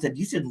like, Mom, said,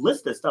 you should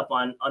list this stuff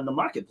on the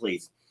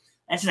marketplace.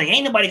 And she's like,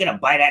 ain't nobody going to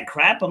buy that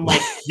crap. I'm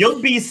like,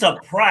 you'll be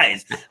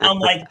surprised. I'm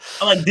like,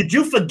 did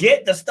you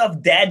forget the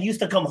stuff Dad used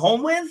to come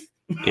home with?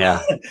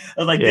 Yeah. I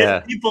was like,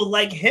 there's people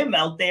like him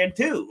out there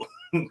too.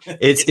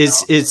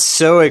 It's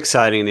so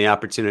exciting, the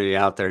opportunity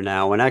out there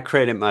now. When I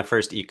created my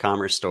first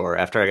e-commerce store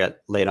after I got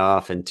laid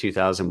off in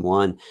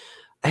 2001,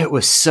 it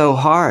was so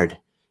hard.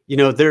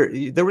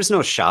 There was no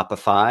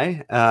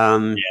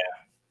Shopify.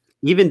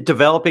 Even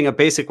developing a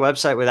basic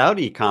website without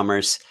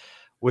e-commerce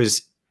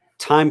was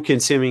time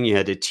consuming. You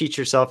had to teach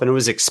yourself, and it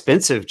was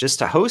expensive. Just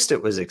to host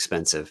it was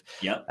expensive.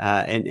 Yep.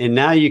 And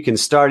now you can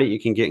start it. You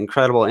can get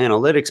incredible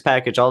analytics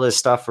package, all this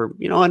stuff for,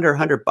 under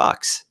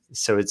 $100.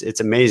 So it's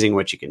amazing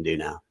what you can do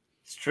now.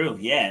 It's true.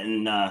 Yeah.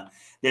 And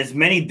there's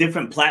many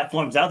different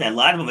platforms out there. A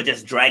lot of them are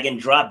just drag and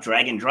drop.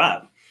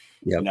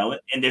 Yep.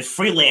 And there's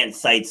freelance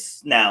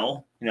sites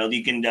now,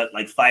 you can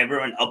like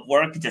Fiverr and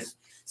Upwork, just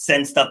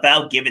send stuff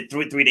out, give it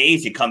 3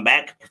 days, you come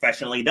back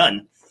professionally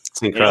done.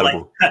 It's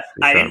incredible.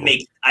 I didn't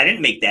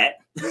make that.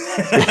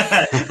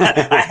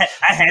 I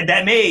had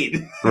that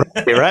made.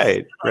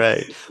 Right.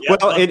 Yeah,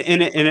 well,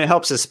 and it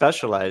helps us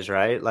specialize,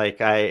 right? Like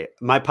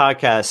my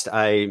podcast,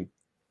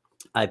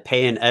 I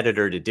pay an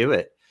editor to do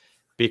it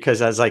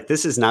because I was like,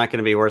 this is not going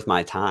to be worth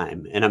my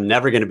time. And I'm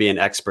never going to be an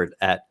expert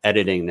at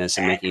editing this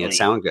and making it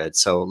sound good.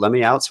 So let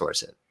me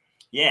outsource it.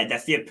 Yeah,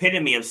 that's the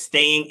epitome of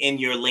staying in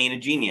your lane of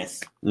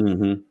genius.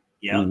 Mm-hmm.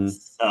 Yeah. Mm-hmm.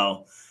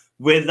 So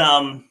with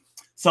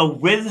So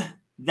with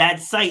that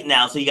site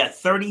now, so you got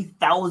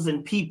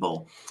 30,000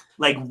 people.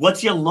 Like,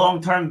 what's your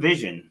long-term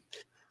vision?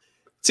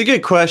 It's a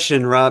good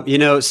question, Rob.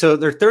 So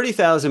there are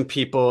 30,000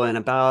 people and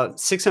about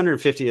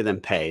 650 of them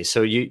pay.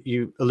 So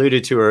you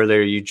alluded to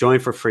earlier, you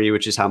join for free,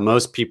 which is how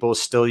most people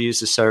still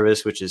use the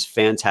service, which is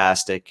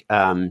fantastic.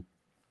 And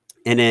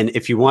then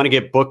if you want to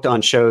get booked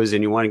on shows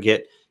and you want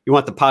the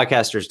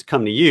podcasters to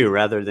come to you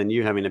rather than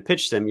you having to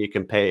pitch them, you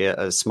can pay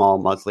a small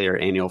monthly or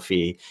annual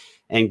fee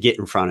and get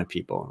in front of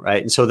people,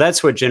 right? And so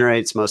that's what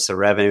generates most of the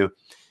revenue.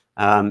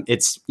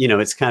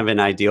 It's kind of an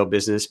ideal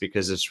business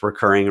because it's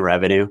recurring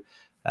revenue.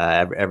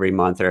 Every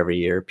month or every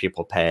year,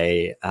 people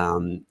pay,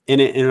 and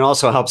it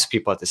also helps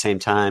people at the same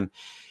time.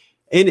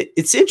 And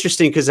it's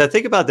interesting because I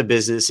think about the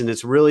business, and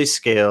it's really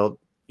scaled,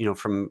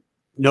 from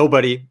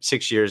nobody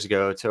 6 years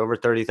ago to over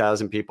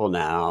 30,000 people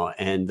now,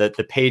 and that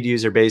the paid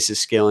user base is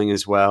scaling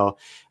as well.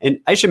 And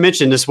I should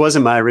mention, this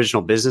wasn't my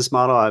original business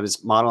model. I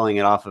was modeling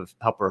it off of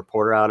Help a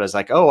Reporter Out. I was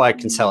like, oh, I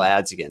can sell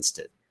ads against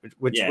it,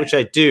 which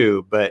I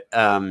do, but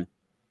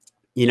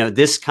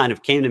this kind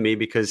of came to me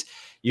because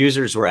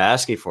users were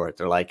asking for it.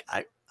 They're like,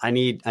 I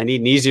need an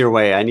easier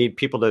way. I need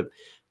people to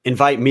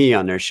invite me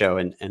on their show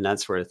and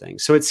that sort of thing.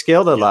 So it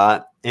scaled a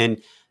lot.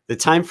 And the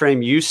time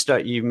frame you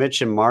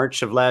mentioned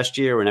March of last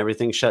year when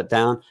everything shut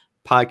down,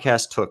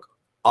 podcasts took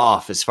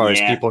off as far as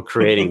people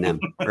creating them,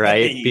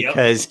 right?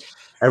 Because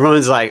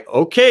everyone's like,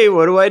 okay,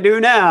 what do I do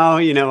now?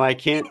 I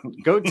can't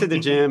go to the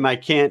gym. I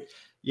can't,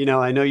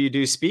 I know you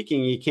do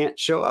speaking. You can't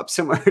show up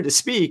somewhere to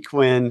speak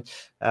when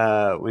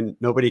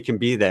nobody can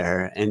be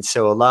there. And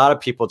so a lot of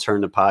people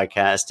turn to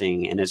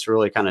podcasting, and it's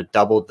really kind of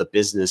doubled the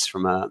business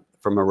from a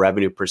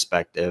revenue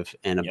perspective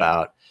in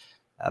about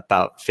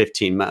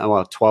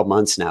 12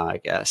 months now, I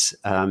guess.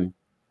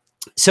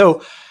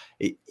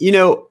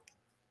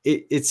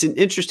 It's an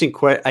interesting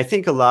question. I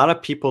think a lot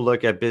of people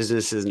look at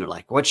businesses and they're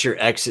like, what's your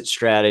exit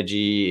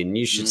strategy? And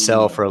you should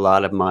sell for a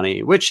lot of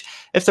money, which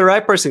if the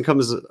right person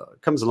comes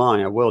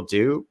along, I will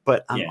do.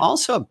 But I'm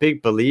also a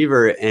big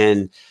believer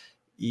in,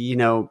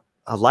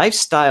 a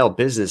lifestyle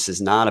business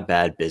is not a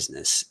bad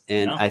business.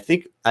 And I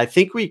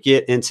think we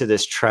get into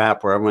this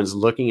trap where everyone's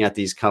looking at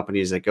these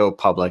companies that go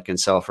public and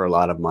sell for a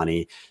lot of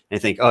money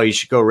and think, oh, you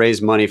should go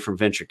raise money from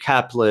venture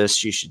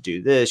capitalists. You should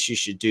do this, you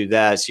should do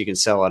that, so you can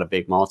sell at a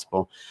big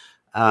multiple.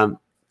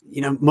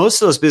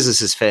 Most of those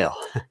businesses fail.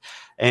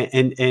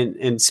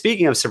 And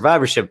speaking of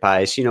survivorship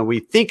bias, we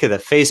think of the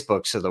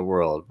Facebooks of the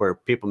world where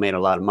people made a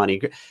lot of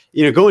money.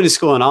 Going to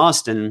school in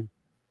Austin,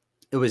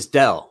 it was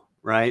Dell,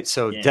 right?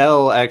 So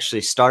Dell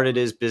actually started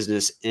his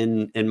business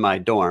in my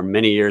dorm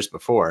many years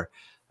before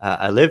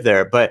I lived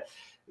there. But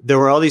there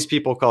were all these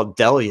people called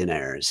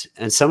Dellionaires,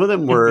 and some of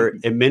them were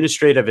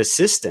administrative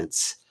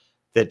assistants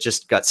that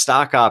just got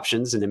stock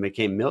options and then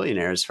became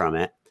millionaires from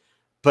it.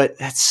 But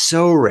that's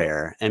so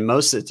rare. And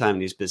most of the time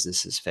these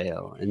businesses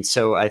fail. And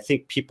so I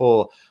think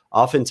people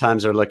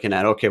oftentimes are looking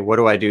at, okay, what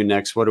do I do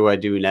next? What do I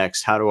do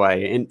next? How do I,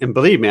 and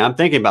believe me, I'm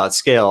thinking about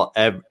scale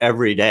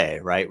every day,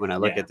 right? When I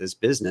look at this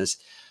business,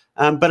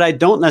 but I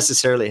don't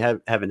necessarily have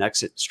an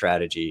exit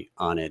strategy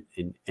on it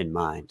in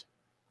mind.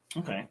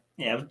 Okay.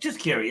 Yeah. I was just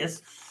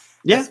curious.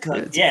 Yeah.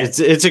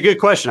 It's a good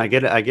question. I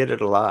get it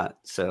a lot.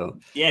 So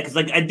yeah. Cause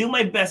I do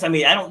my best. I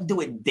mean, I don't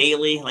do it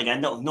daily. I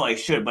know I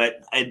should,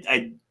 but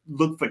I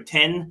look for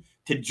 10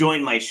 to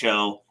join my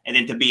show and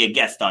then to be a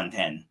guest on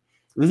 10.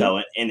 Mm-hmm.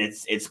 So, and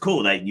it's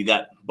cool that you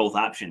got both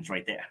options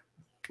right there.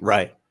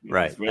 Right.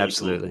 Really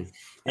absolutely.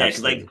 Cool.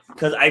 Yeah.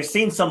 Cause I've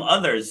seen some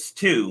others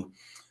too,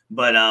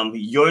 but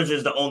yours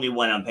is the only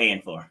one I'm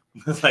paying for.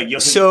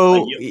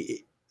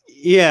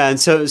 Yeah. And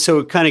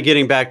so kind of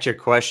getting back to your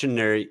question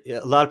there,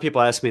 a lot of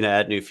people ask me to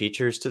add new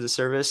features to the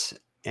service,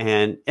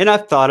 and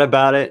I've thought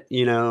about it.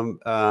 There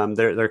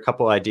are a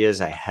couple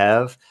ideas I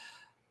have.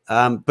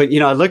 But,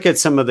 I look at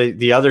some of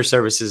the other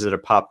services that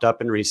have popped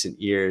up in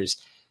recent years,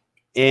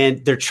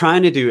 and they're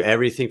trying to do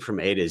everything from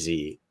A to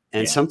Z.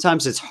 And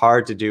sometimes it's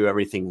hard to do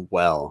everything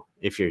well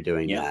if you're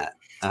doing that.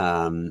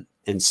 And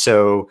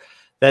so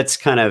that's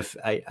kind of,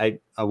 I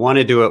want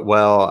to do it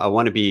well. I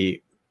want to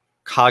be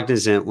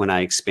cognizant when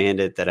I expand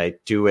it that I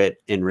do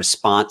it in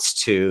response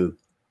to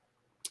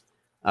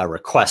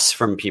requests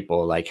from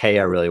people like, hey,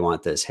 I really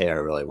want this. Hey, I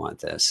really want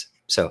this.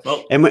 So,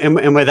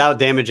 and without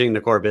damaging the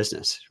core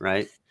business,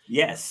 right?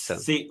 Yes. So.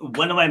 See,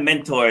 one of my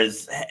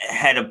mentors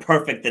had a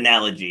perfect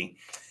analogy.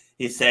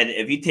 He said,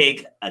 if you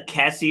take a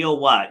Casio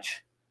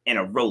watch and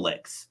a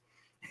Rolex,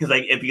 he's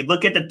like, if you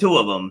look at the two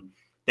of them,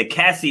 the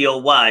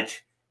Casio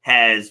watch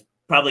has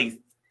probably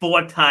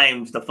 4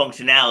 times the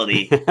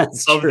functionality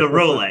of the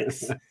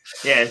Rolex.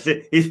 Yeah.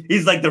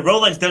 He's like, the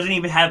Rolex doesn't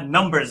even have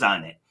numbers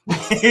on it.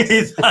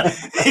 he's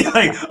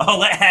like,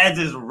 all it has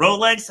is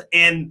Rolex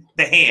and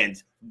the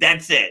hands.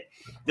 That's it.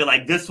 They're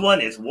like, this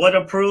one is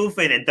waterproof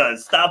and it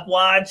does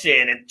stopwatch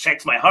and it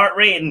checks my heart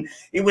rate. And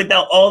he went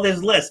down all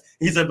this list.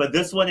 He said, but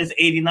this one is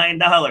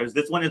 $89.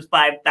 This one is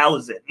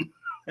 $5,000.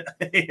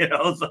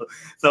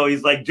 So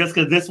he's like, just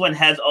because this one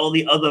has all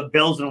the other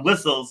bells and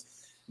whistles,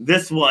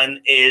 this one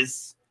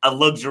is a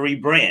luxury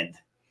brand.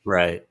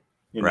 Right.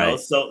 You know, Right.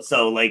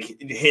 so like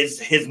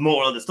his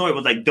moral of the story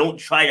was like, don't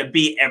try to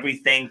be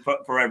everything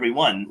for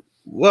everyone.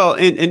 Well,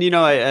 and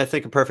I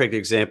think a perfect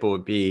example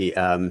would be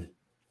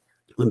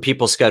when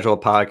people schedule a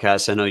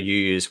podcast. I know you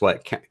use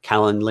what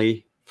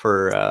Calendly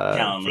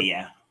Calendly,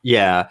 yeah.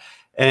 yeah,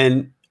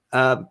 and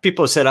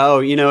people said,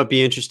 oh, it'd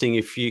be interesting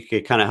if you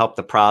could kind of help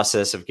the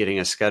process of getting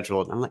us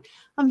scheduled. I'm like,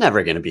 I'm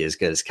never going to be as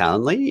good as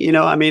Calendly.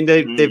 I mean,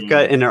 they've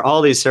got, and there are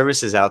all these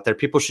services out there.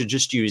 People should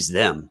just use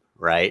them,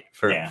 right?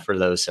 For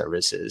those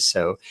services.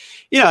 So,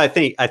 I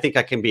think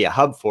I can be a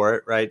hub for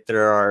it, right?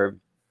 There are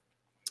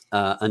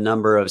a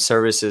number of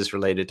services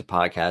related to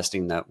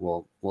podcasting that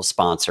will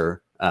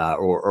sponsor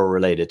or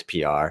related to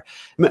PR,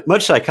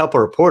 much like Help a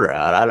Reporter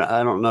Out.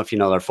 I don't know if you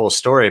know their full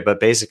story, but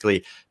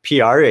basically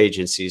PR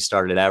agencies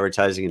started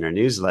advertising in their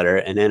newsletter,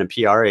 and then a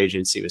PR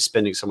agency was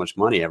spending so much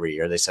money every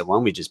year. They said, why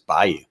don't we just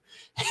buy you?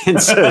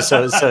 And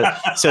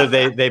so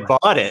they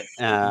bought it.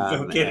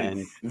 No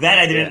kidding. And that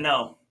I didn't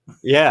know.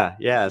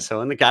 Yeah. So,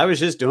 and the guy was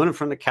just doing it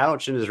from the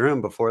couch in his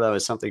room before that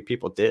was something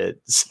people did.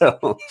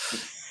 So.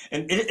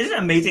 And isn't it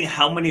amazing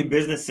how many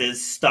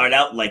businesses start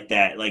out like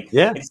that? Like,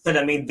 instead,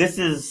 I mean, this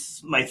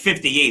is my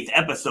 58th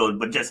episode,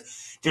 but just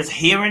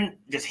hearing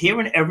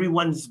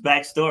everyone's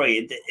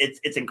backstory,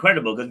 it's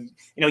incredible because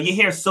you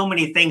hear so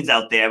many things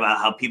out there about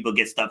how people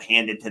get stuff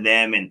handed to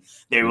them and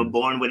they were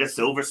born with a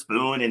silver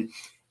spoon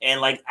and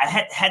like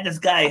I had this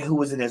guy who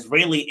was an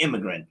Israeli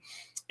immigrant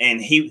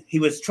and he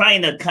was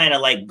trying to kind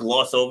of like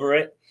gloss over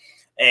it.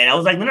 And I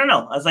was like,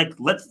 no. I was like,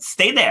 let's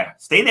stay there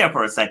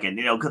for a second,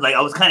 because like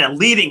I was kind of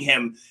leading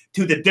him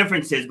to the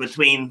differences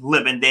between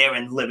living there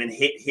and living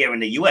here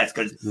in the U.S.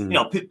 Because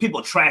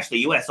people trash the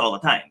U.S. all the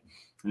time,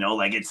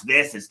 like it's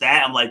this, it's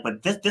that. I'm like,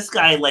 but this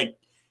guy like,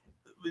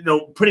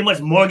 pretty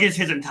much mortgaged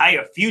his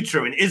entire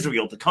future in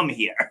Israel to come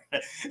here.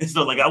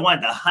 So like I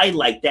wanted to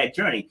highlight that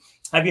journey.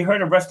 Have you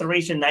heard of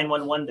Restoration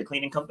 911, the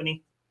cleaning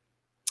company?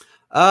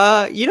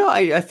 I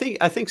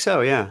think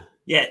so. Yeah.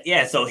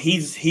 Yeah. So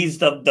he's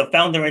the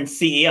founder and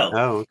CEO.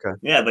 Oh, okay.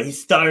 Yeah, but he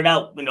started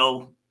out,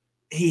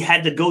 he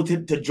had to go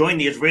to join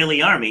the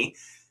Israeli army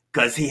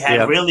because he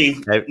had really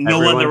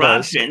no other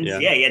options.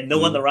 Yeah, he had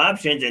no other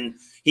options, and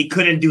he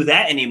couldn't do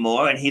that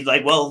anymore. And he's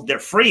like, well, they're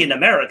free in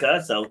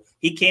America. So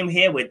he came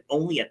here with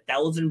only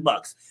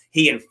 $1,000.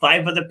 He and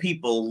 5 other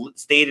people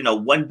stayed in a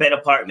 1-bed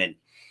apartment.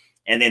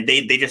 And then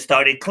they just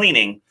started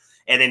cleaning.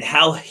 And then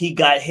how he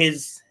got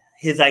his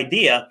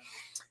idea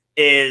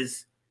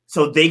is...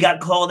 So they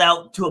got called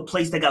out to a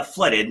place that got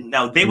flooded.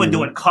 Now they were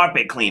doing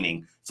carpet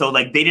cleaning. So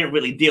like they didn't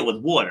really deal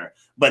with water,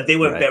 but they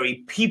were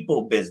very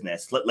people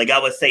business. Like I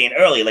was saying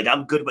earlier, like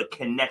I'm good with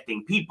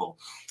connecting people.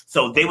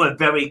 So they were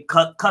very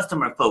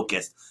customer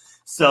focused.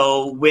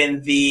 So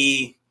when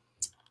the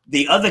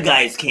other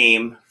guys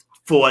came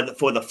for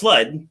the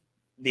flood,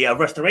 the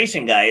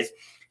restoration guys,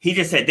 he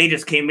just said they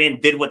just came in,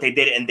 did what they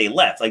did, and they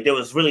left. Like there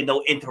was really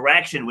no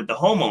interaction with the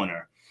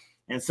homeowner.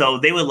 And so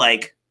they were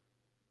like,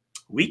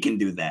 we can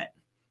do that.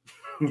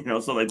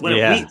 So like,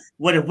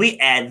 what if we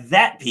add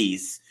that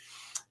piece?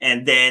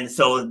 And then,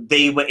 so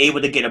they were able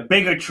to get a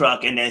bigger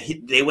truck. And then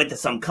they went to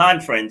some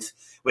conference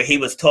where he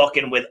was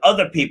talking with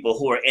other people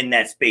who were in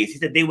that space. He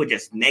said they were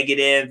just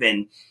negative.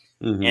 And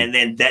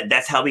then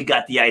that's how we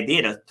got the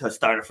idea to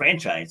start a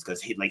franchise.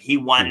 Cause he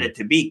wanted it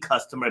to be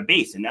customer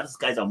based. And now this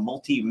guy's a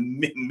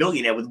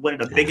multi-millionaire with one of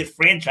the biggest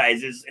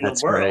franchises in the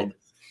world. Great.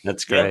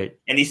 That's great. Yep.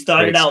 And he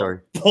started out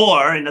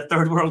poor in a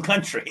third world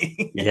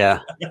country.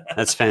 Yeah,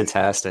 that's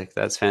fantastic.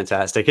 And,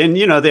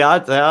 the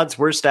odds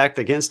were stacked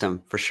against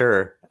him for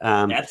sure.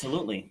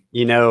 Absolutely.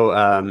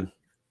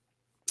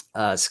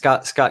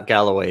 Scott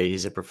Galloway,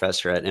 he's a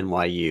professor at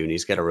NYU and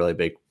he's got a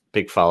really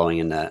big following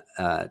in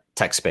the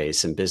tech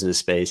space and business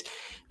space.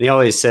 And he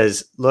always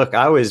says, look,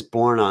 I was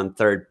born on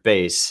third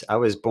base. I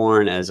was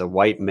born as a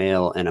white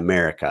male in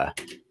America,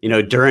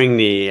 during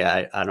the,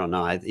 I don't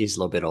know, he's a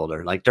little bit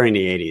older, like during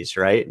the 80s.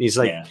 Right. And he's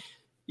like,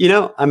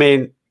 I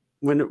mean,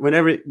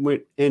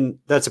 and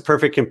that's a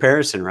perfect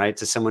comparison, right?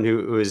 To someone who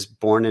was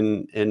born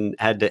and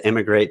had to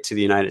immigrate to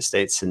the United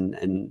States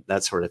and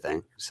that sort of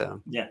thing.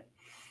 So, yeah.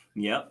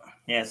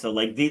 So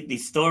like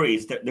these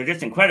stories, they're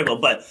just incredible,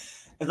 but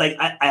like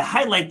I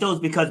highlight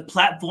those because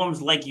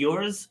platforms like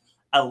yours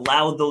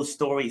allow those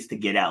stories to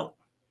get out.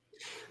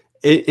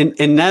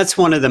 And that's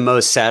one of the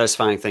most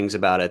satisfying things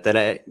about it that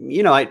I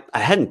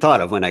hadn't thought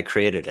of when I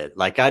created it.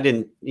 Like I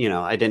didn't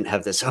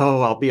have this,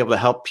 I'll be able to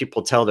help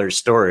people tell their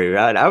story.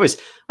 Right. I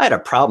had a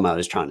problem I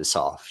was trying to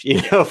solve,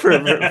 for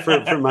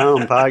my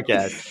own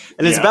podcast.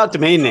 And it's about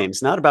domain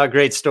names, not about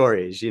great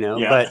stories,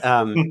 but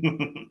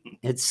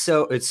it's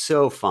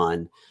so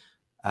fun.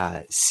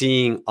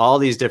 Seeing all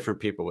these different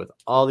people with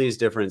all these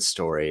different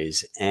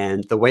stories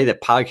and the way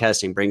that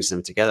podcasting brings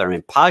them together. I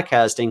mean,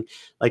 podcasting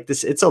like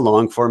this, it's a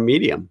long form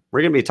medium. We're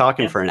going to be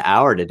talking for an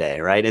hour today,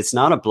 right? It's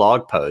not a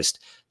blog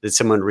post that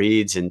someone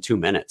reads in 2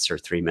 minutes or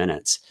 3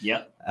 minutes.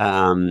 Yeah.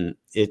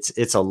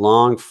 It's a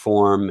long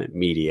form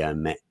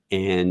medium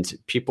and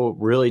people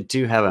really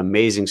do have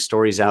amazing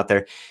stories out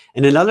there.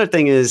 And another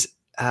thing is,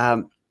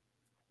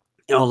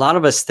 a lot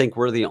of us think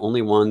we're the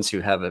only ones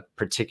who have a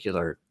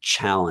particular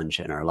challenge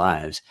in our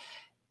lives.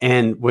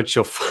 And what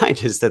you'll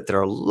find is that there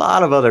are a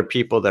lot of other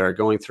people that are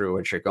going through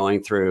what you're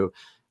going through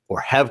or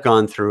have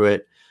gone through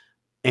it.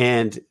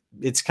 And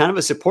it's kind of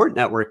a support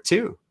network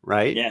too,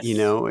 right?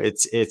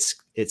 Yes.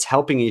 It's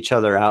helping each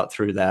other out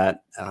through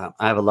that.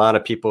 I have a lot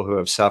of people who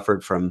have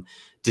suffered from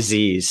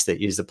disease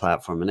that use the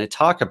platform, and they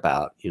talk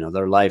about,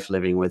 their life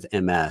living with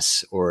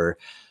MS or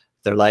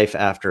their life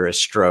after a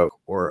stroke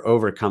or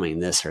overcoming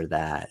this or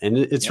that. And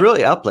it's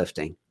really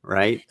uplifting,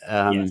 right?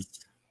 Yes.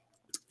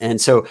 And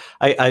so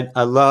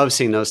I love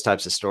seeing those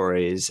types of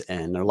stories,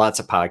 and there are lots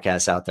of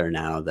podcasts out there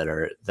now that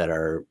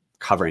are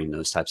covering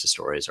those types of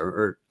stories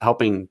or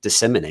helping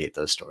disseminate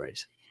those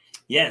stories.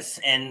 Yes.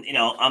 And,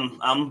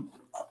 I'm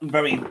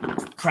very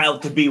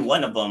proud to be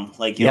one of them.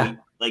 Like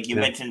you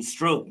mentioned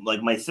stroke,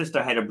 like my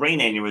sister had a brain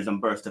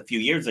aneurysm burst a few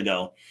years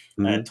ago,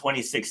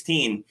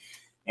 2016,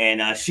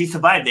 and she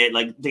survived it.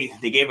 Like they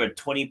gave her a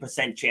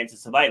 20% chance of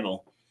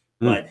survival,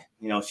 but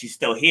she's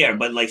still here.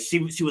 But like she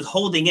was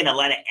holding in a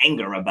lot of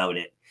anger about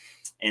it.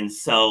 And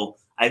so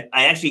I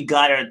actually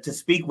got her to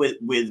speak with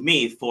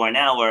me for an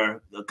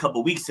hour a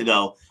couple weeks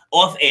ago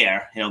off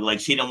air, like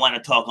she didn't want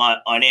to talk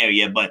on air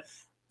yet, but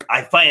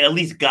I finally at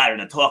least got her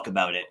to talk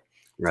about it.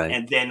 Right.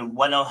 And then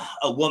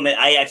a woman,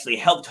 I actually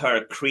helped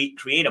her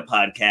create a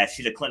podcast.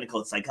 She's a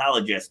clinical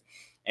psychologist,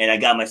 and I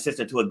got my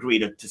sister to agree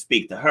to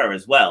speak to her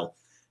as well,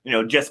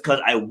 just because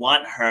I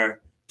want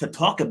her to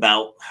talk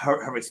about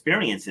her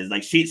experiences.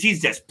 Like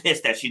she's just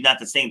pissed that she's not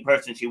the same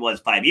person she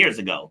was 5 years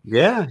ago.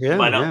 Yeah.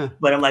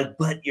 But I'm like,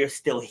 but you're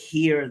still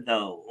here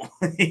though.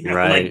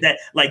 Right.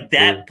 Like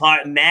that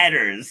part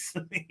matters,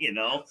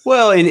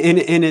 Well, and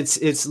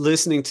it's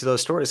listening to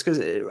those stories,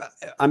 because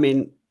I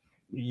mean,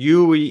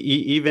 you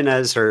even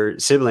as her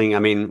sibling, I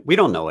mean, we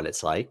don't know what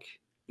it's like,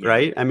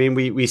 right? I mean,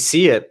 we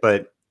see it,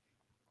 but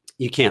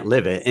you can't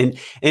live it.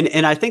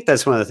 And I think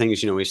that's one of the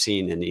things, we've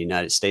seen in the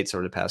United States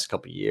over the past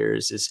couple of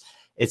years is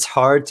it's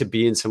hard to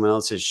be in someone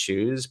else's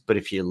shoes, but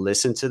if you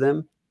listen to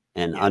them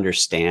and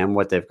understand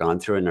what they've gone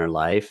through in their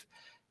life,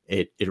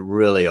 it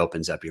really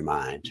opens up your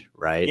mind,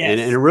 right? Yes. And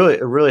it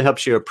really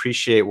helps you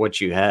appreciate what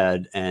you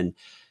had. And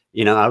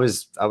I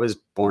was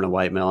born a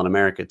white male in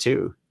America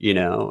too,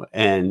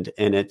 and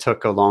it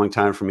took a long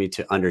time for me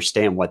to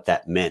understand what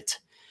that meant.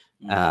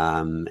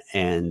 And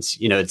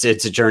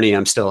it's a journey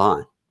I'm still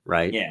on,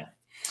 right? Yeah.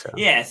 So.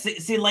 Yeah.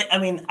 See, like, I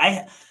mean,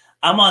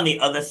 I'm on the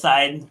other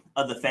side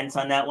of the fence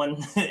on that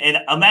one. And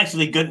I'm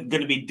actually going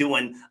to be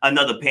doing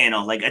another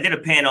panel. Like I did a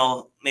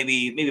panel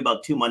maybe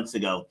about 2 months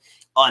ago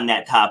on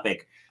that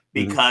topic,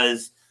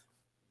 because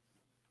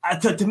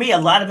to me, a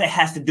lot of it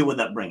has to do with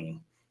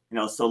upbringing.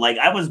 So like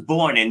I was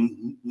born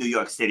in New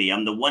York City.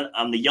 I'm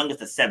the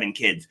youngest of 7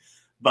 kids,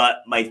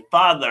 but my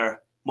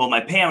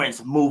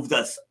parents moved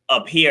us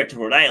up here to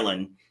Rhode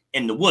Island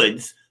in the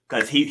woods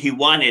because he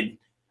wanted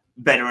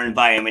better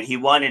environment. He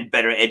wanted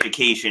better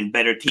education,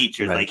 better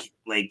teachers. Right.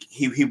 Like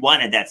he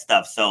wanted that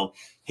stuff. So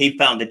he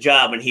found a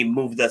job and he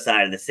moved us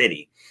out of the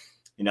city,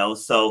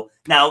 so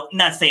now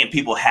not saying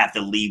people have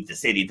to leave the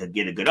city to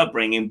get a good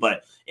upbringing,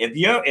 but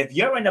if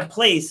you're in a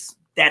place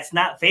that's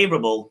not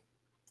favorable,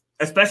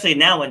 especially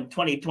now in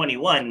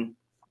 2021,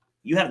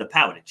 you have the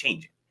power to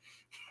change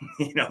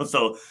it.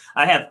 So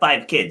I have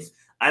 5 kids.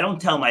 I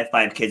don't tell my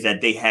 5 kids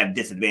that they have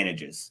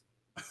disadvantages.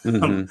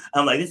 I'm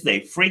like, this is a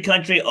free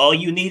country. All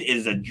you need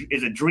is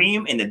a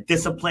dream and the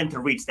discipline to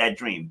reach that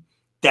dream.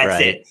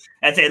 That's it.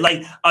 That's it.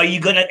 Like, are you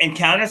going to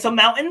encounter some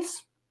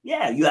mountains?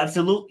 Yeah, you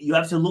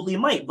absolutely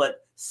might,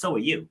 but so are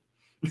you.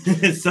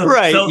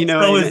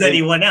 So is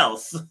anyone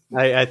else.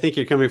 I think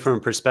you're coming from a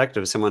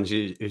perspective of someone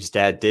whose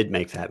dad did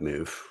make that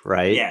move,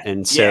 right? Yeah.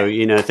 And so,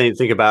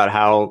 think about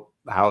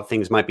how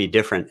things might be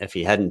different if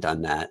he hadn't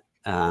done that.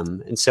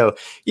 And so,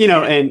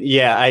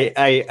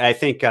 I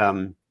think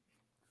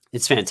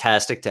it's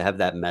fantastic to have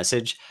that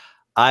message.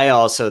 I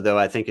also, though,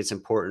 I think it's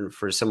important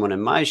for someone in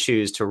my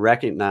shoes to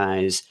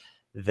recognize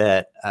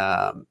that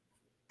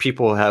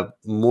people have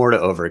more to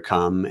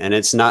overcome, and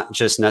it's not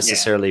just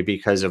necessarily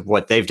because of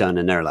what they've done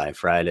in their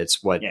life, right?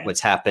 It's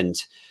what's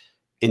happened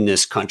in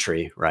this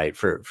country, right,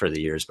 for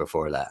the years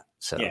before that.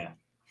 So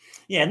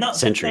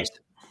centuries.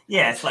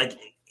 It's like,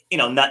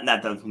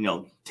 not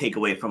to take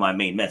away from my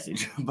main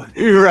message, but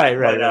right.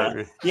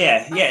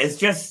 It's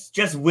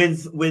just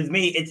with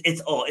me,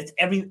 it's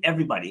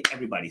everybody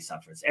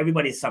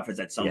suffers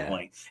at some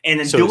point,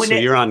 and so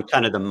you're on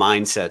kind of the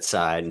mindset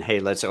side, and hey,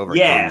 let's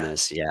overcome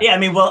this. I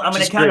mean, well, I'm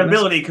an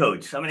accountability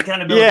coach.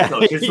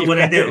 This is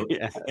what I do.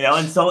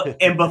 And so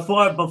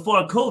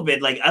before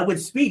COVID, like I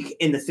would speak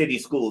in the city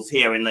schools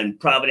here in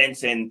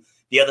Providence and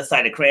the other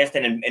side of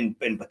Cranston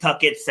and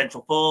Pawtucket,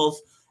 Central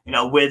Falls.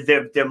 With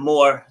they're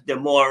more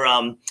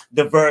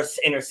diverse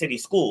inner city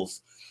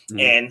schools,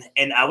 and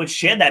I would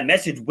share that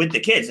message with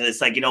the kids. And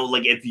it's like,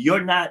 like if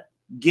you're not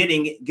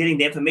getting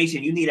the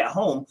information you need at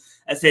home,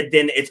 I said,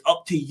 then it's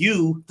up to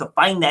you to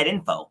find that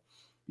info.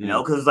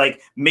 Because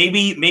like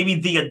maybe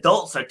the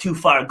adults are too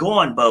far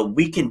gone, but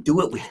we can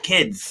do it with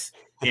kids.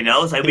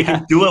 It's like we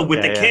can do it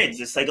with the kids.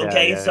 It's like,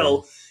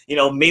 so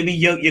maybe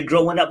you're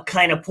growing up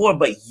kind of poor,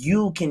 but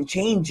you can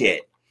change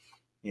it.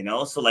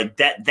 So like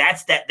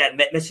that's that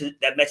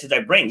message I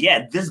bring.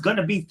 Yeah, there's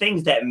gonna be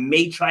things that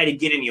may try to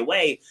get in your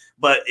way,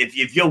 but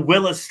if your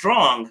will is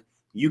strong,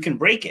 you can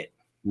break it.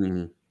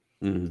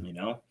 Mm-hmm.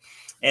 Mm-hmm.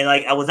 And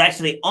like I was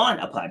actually on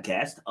a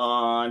podcast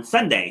on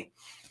Sunday.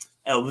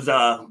 It was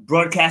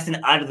broadcasting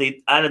out of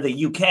the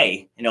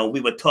UK.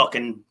 We were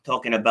talking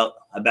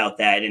about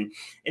that, and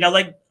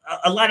like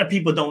a lot of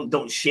people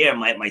don't share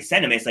my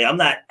sentiments. Like I'm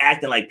not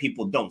acting like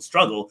people don't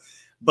struggle,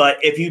 but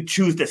if you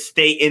choose to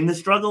stay in the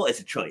struggle, it's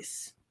a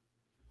choice.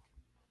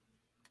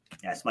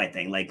 That's my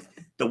thing. Like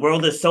the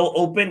world is so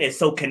open, it's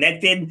so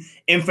connected.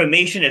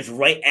 Information is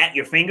right at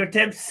your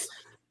fingertips.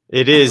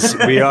 It is.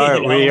 We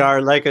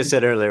are, like I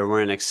said earlier,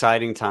 we're in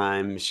exciting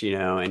times,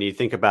 and you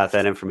think about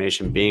that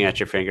information being at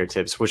your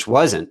fingertips, which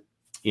wasn't,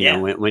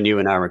 when you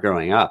and I were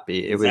growing up.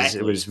 It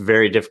was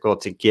very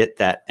difficult to get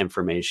that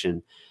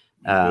information.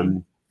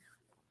 And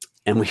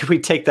we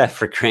take that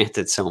for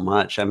granted so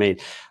much. I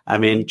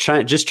mean,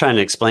 trying to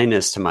explain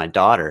this to my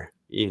daughter,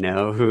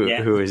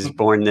 who was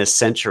born this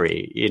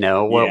century,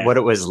 what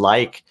it was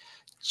like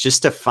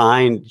just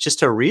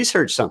to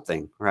research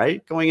something,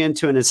 right? Going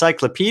into an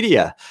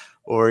encyclopedia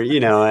or,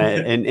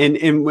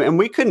 and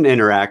we couldn't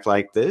interact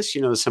like this,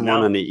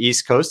 someone on the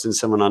East Coast and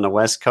someone on the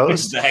West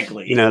Coast,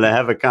 exactly. To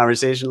have a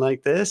conversation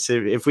like this.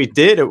 If we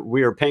did,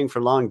 we were paying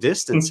for long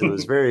distance and it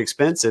was very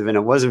expensive and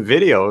it wasn't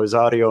video, it was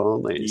audio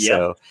only. Yep.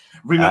 So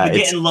remember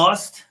getting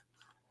lost?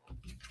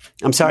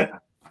 I'm sorry.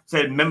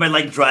 So remember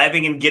like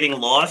driving and getting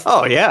lost?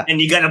 Oh yeah. And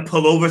you got to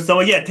pull over.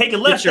 So yeah, take a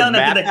left down.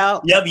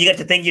 Out. Yep. You got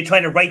to think you're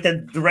trying to write the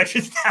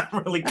directions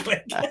down really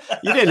quick.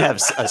 You didn't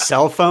have a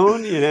cell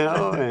phone,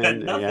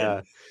 and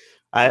yeah.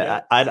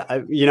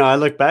 I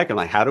look back and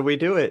like, how do we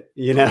do it?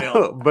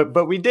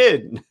 But we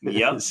did.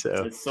 Yep.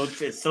 So it's so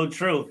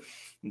true.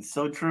 It's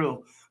so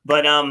true.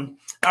 But all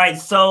right.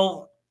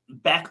 So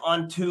back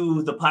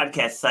onto the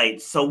podcast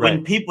site. So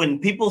when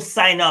people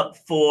sign up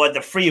for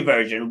the free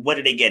version, what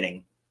are they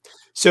getting?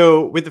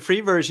 So with the free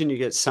version, you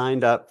get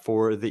signed up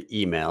for the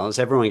emails.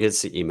 Everyone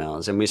gets the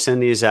emails, and we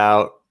send these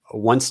out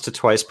once to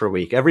twice per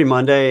week, every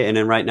Monday. And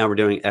then right now we're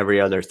doing every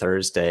other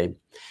Thursday.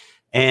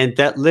 And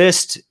that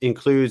list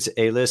includes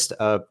a list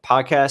of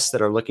podcasts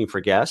that are looking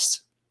for guests.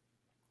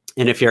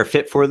 And if you're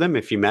fit for them,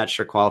 if you match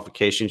their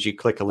qualifications, you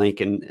click a link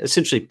and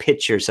essentially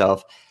pitch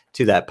yourself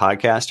to that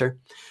podcaster.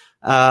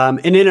 And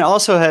then it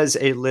also has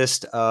a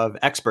list of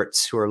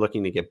experts who are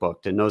looking to get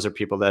booked. And those are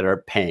people that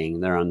are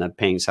paying. They're on the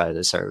paying side of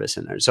the service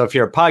in there. So if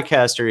you're a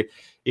podcaster,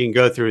 you can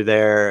go through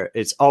there.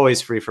 It's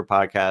always free for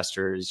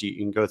podcasters. You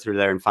can go through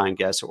there and find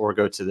guests or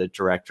go to the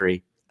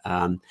directory.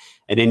 And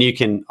then you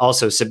can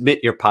also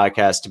submit your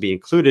podcast to be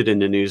included in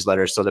the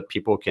newsletter so that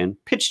people can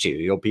pitch to you.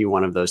 You'll be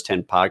one of those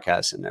 10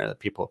 podcasts in there that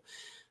people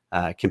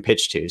can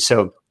pitch to.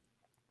 So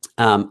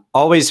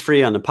always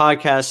free on the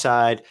podcast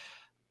side.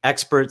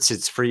 Experts,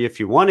 it's free if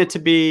you want it to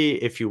be.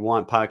 If you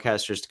want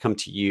podcasters to come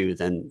to you,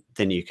 then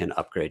you can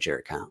upgrade your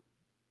account.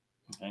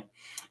 Okay.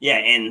 Yeah,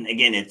 and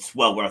again, it's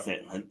well worth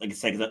it. Like I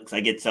said, 'cause I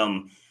get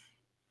some.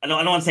 I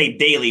don't want to say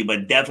daily,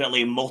 but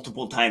definitely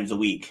multiple times a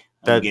week.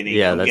 I'm getting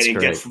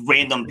just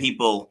random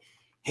people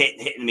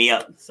hitting me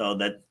up. So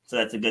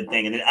that's a good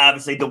thing. And then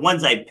obviously the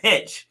ones I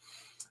pitch,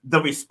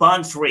 the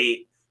response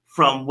rate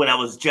from when I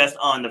was just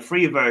on the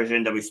free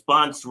version, the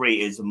response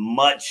rate is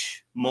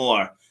much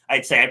more.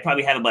 I'd say I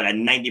probably have about a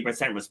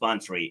 90%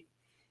 response rate.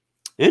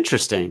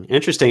 Interesting.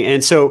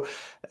 And so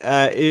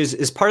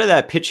is part of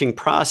that pitching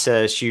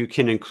process, you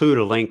can include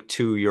a link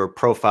to your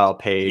profile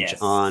page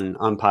on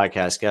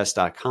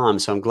podcastguest.com.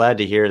 So I'm glad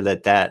to hear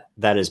that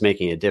is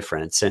making a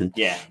difference. And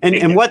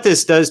what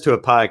this does to a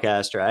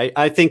podcaster,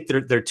 I think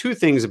there are two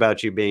things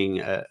about you being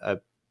a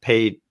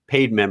paid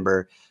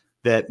member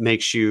that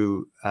makes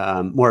you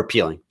more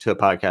appealing to a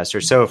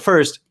podcaster. So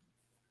first,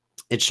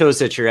 it shows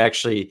that you're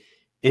actually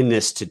in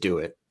this to do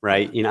it.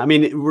 Right.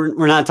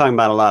 We're not talking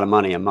about a lot of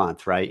money a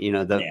month, right?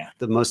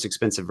 The most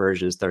expensive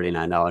version is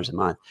 $39 a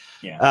month.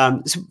 Yeah.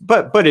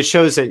 But it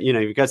shows that,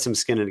 you've got some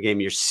skin in the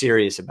game. You're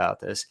serious about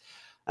this.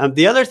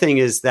 The other thing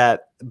is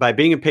that by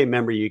being a paid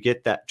member, you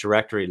get that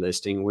directory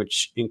listing,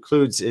 which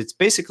includes, it's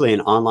basically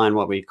an online,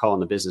 what we call in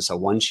the business, a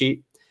one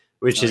sheet,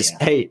 which is,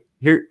 hey,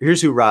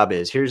 here's who Rob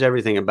is. Here's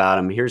everything about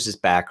him. Here's his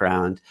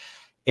background.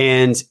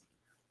 And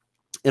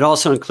it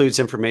also includes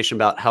information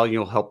about how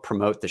you'll help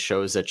promote the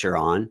shows that you're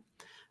on.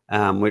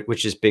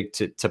 Which is big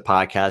to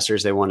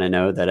podcasters. They want to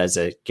know that as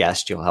a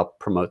guest, you'll help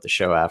promote the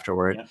show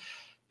afterward. Yeah.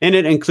 And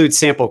it includes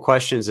sample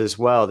questions as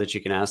well that you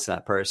can ask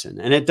that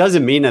person. And it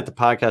doesn't mean that the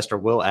podcaster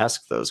will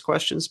ask those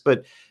questions,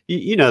 but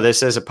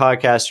this as a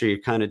podcaster, you're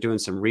kind of doing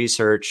some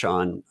research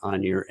on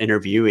your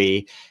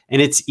interviewee,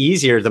 and it's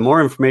easier. The more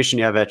information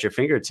you have at your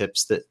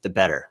fingertips, the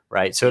better,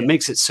 right? So it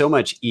makes it so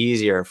much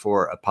easier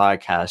for a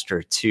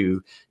podcaster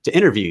to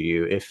interview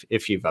you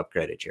if you've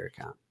upgraded your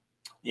account.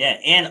 Yeah,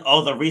 and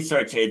all the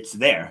research, it's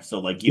there.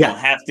 So like you don't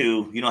have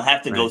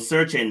to go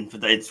searching for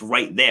it's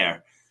right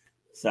there.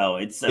 So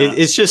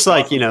it's just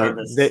like,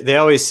 purpose. they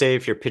always say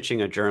if you're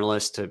pitching a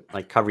journalist to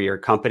like cover your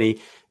company,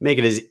 make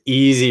it as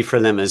easy for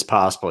them as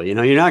possible. You're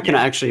not going to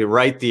actually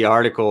write the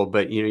article,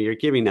 but you're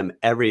giving them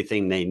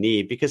everything they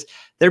need because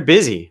they're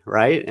busy,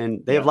 right?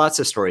 And they have lots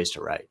of stories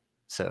to write.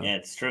 So yeah,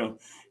 it's true.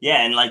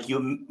 Yeah, and like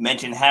you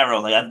mentioned, Harrow,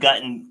 like I've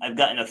gotten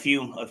a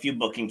few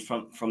bookings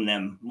from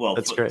them. Well,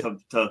 that's great.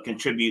 To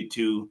contribute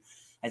to.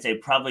 I'd say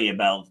probably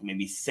about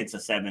maybe 6 or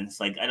 7.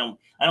 It's like I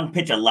don't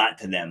pitch a lot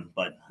to them,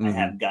 but I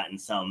have gotten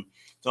some.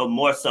 So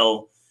more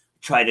so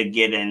try to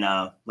get in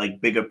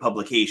like bigger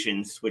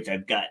publications, which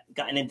I've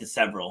gotten into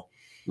several.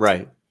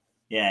 Right.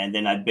 Yeah, and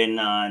then I've been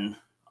on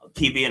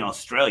TV in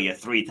Australia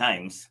 3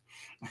 times.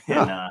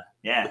 And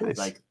nice.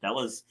 Like that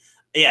was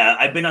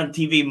I've been on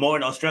TV more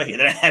in Australia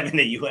than I have in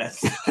the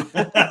US.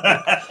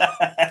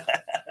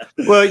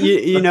 Well,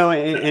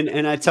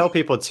 and I tell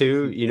people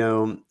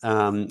too,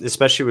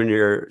 especially when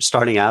you're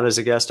starting out as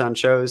a guest on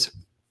shows,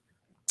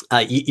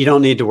 you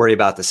don't need to worry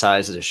about the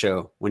size of the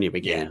show when you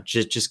begin.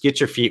 Yeah. Just get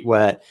your feet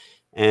wet,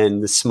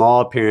 and the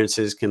small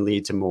appearances can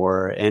lead to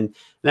more. And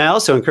I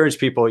also encourage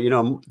people,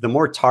 the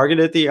more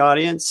targeted the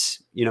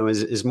audience,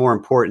 is more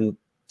important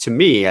to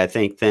me, I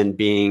think, than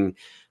being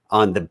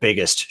on the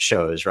biggest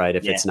shows, right?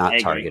 If it's not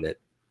targeted.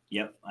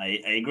 Yep, I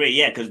agree.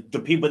 Yeah, because the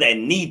people that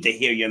need to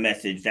hear your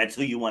message, that's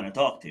who you want to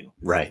talk to.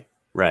 Right.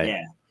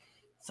 Yeah.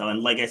 So,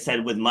 and like I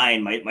said, with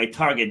mine, my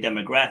target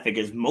demographic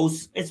is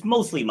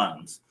mostly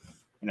moms.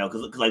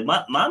 Because like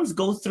moms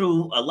go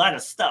through a lot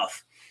of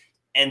stuff,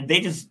 and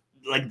they just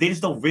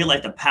don't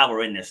realize the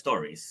power in their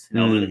stories.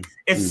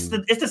 It's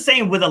the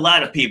same with a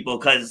lot of people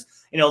because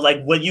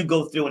like what you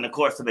go through in the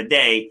course of a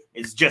day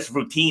is just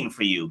routine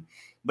for you.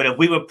 But if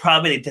we were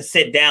probably to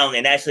sit down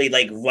and actually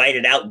like write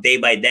it out day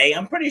by day,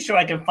 I'm pretty sure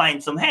I can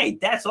find some, hey,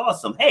 that's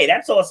awesome. Hey,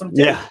 that's awesome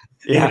too.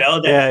 Yeah.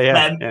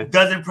 That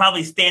doesn't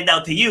probably stand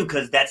out to you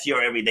because that's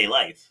your everyday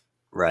life.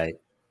 Right.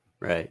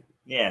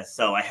 Yeah.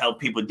 So I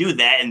help people do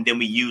that. And then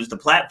we use the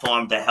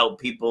platform to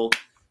help people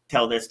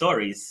tell their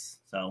stories.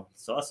 So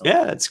it's awesome.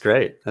 Yeah, that's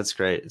great. It's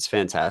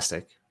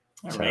fantastic.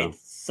 All right.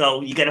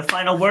 So you got a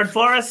final word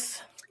for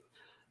us?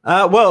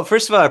 Well,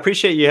 first of all, I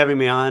appreciate you having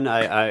me on.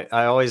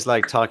 I always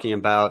like talking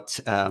about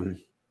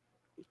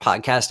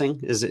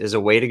podcasting is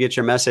a way to get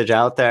your message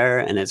out there.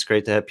 And it's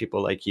great to have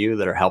people like you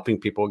that are helping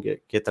people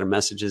get their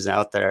messages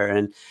out there.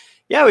 And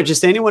yeah, with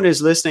just anyone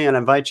who's listening, I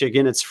invite you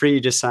again. It's free.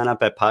 Just sign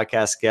up at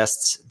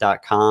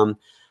podcastguests.com.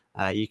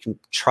 You can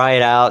try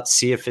it out,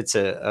 see if it's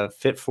a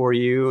fit for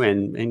you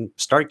and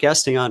start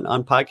guesting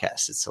on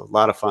podcasts. It's a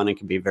lot of fun. It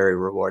can be very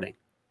rewarding.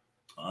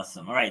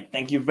 Awesome. All right.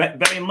 Thank you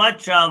very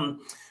much. All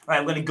right,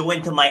 I'm going to go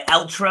into my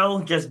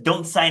outro. Just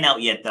don't sign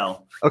out yet,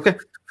 though. Okay.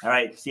 All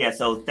right.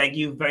 So thank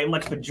you very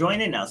much for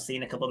joining. I'll see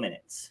you in a couple of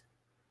minutes.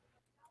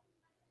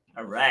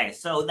 All right.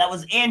 So that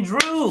was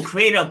Andrew,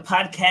 creator of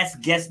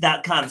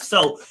podcastguest.com.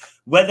 So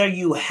whether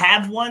you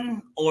have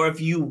one or if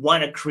you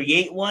want to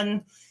create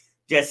one,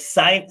 just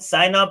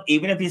sign up.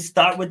 Even if you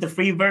start with the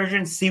free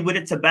version, see what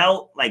it's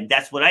about. Like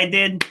that's what I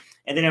did.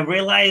 And then I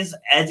realized,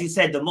 as you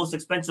said, the most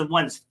expensive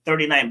one is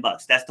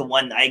 $39. That's the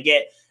one I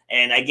get.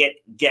 And I get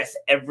guests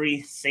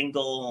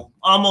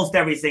almost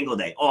every single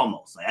day,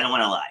 almost. I don't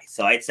want to lie.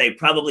 So I'd say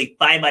probably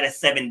 5 out of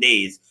 7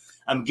 days,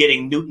 I'm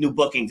getting new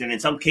bookings. And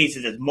in some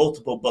cases, it's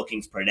multiple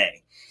bookings per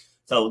day.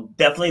 So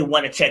definitely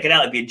want to check it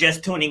out. If you're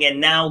just tuning in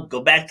now,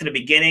 go back to the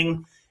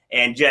beginning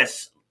and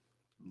just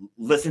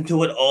listen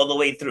to it all the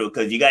way through.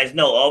 Because you guys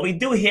know all we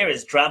do here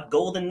is drop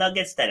golden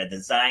nuggets that are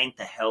designed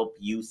to help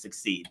you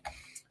succeed.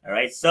 All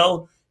right.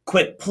 So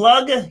quick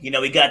plug,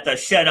 we got the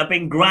Shut Up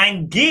and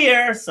Grind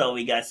gear. So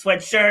we got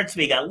sweatshirts,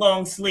 we got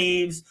long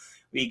sleeves,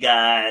 we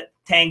got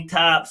tank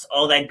tops,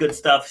 all that good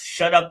stuff.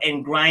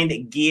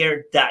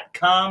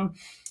 shutupandgrindgear.com.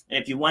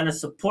 And if you want to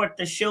support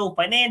the show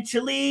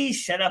financially,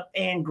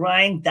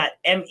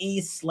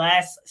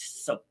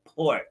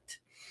 shutupandgrind.me/support.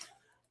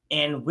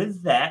 And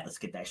with that, let's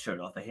get that shirt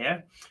off of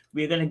here.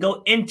 We're going to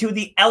go into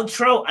the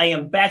outro. I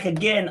am back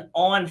again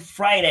on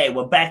Friday.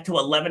 We're back to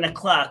 11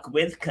 o'clock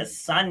with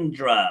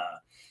Cassandra.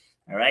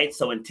 All right,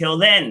 so until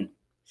then,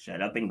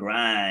 shut up and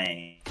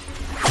grind.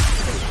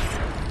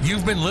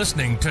 You've been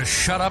listening to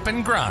Shut Up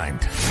and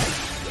Grind.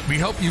 We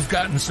hope you've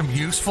gotten some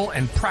useful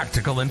and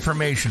practical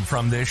information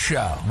from this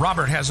show.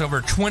 Robert has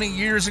over 20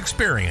 years'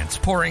 experience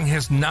pouring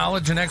his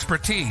knowledge and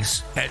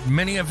expertise at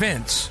many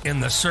events in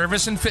the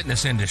service and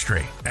fitness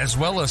industry, as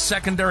well as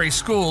secondary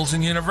schools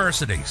and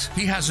universities.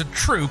 He has a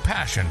true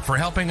passion for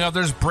helping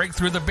others break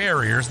through the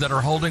barriers that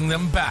are holding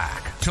them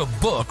back. To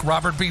book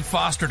Robert B.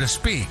 Foster to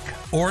speak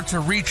or to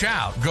reach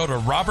out, go to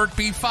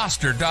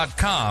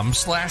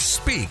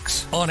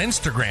robertbfoster.com/speaks, on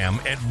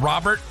Instagram at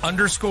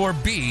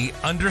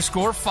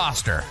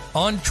Robert_B_Foster,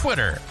 on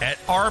Twitter at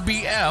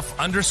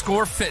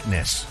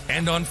RBF_fitness,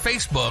 and on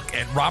Facebook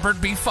at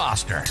Robert B.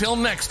 Foster. Till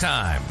next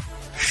time,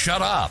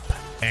 shut up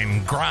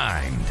and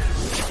grind.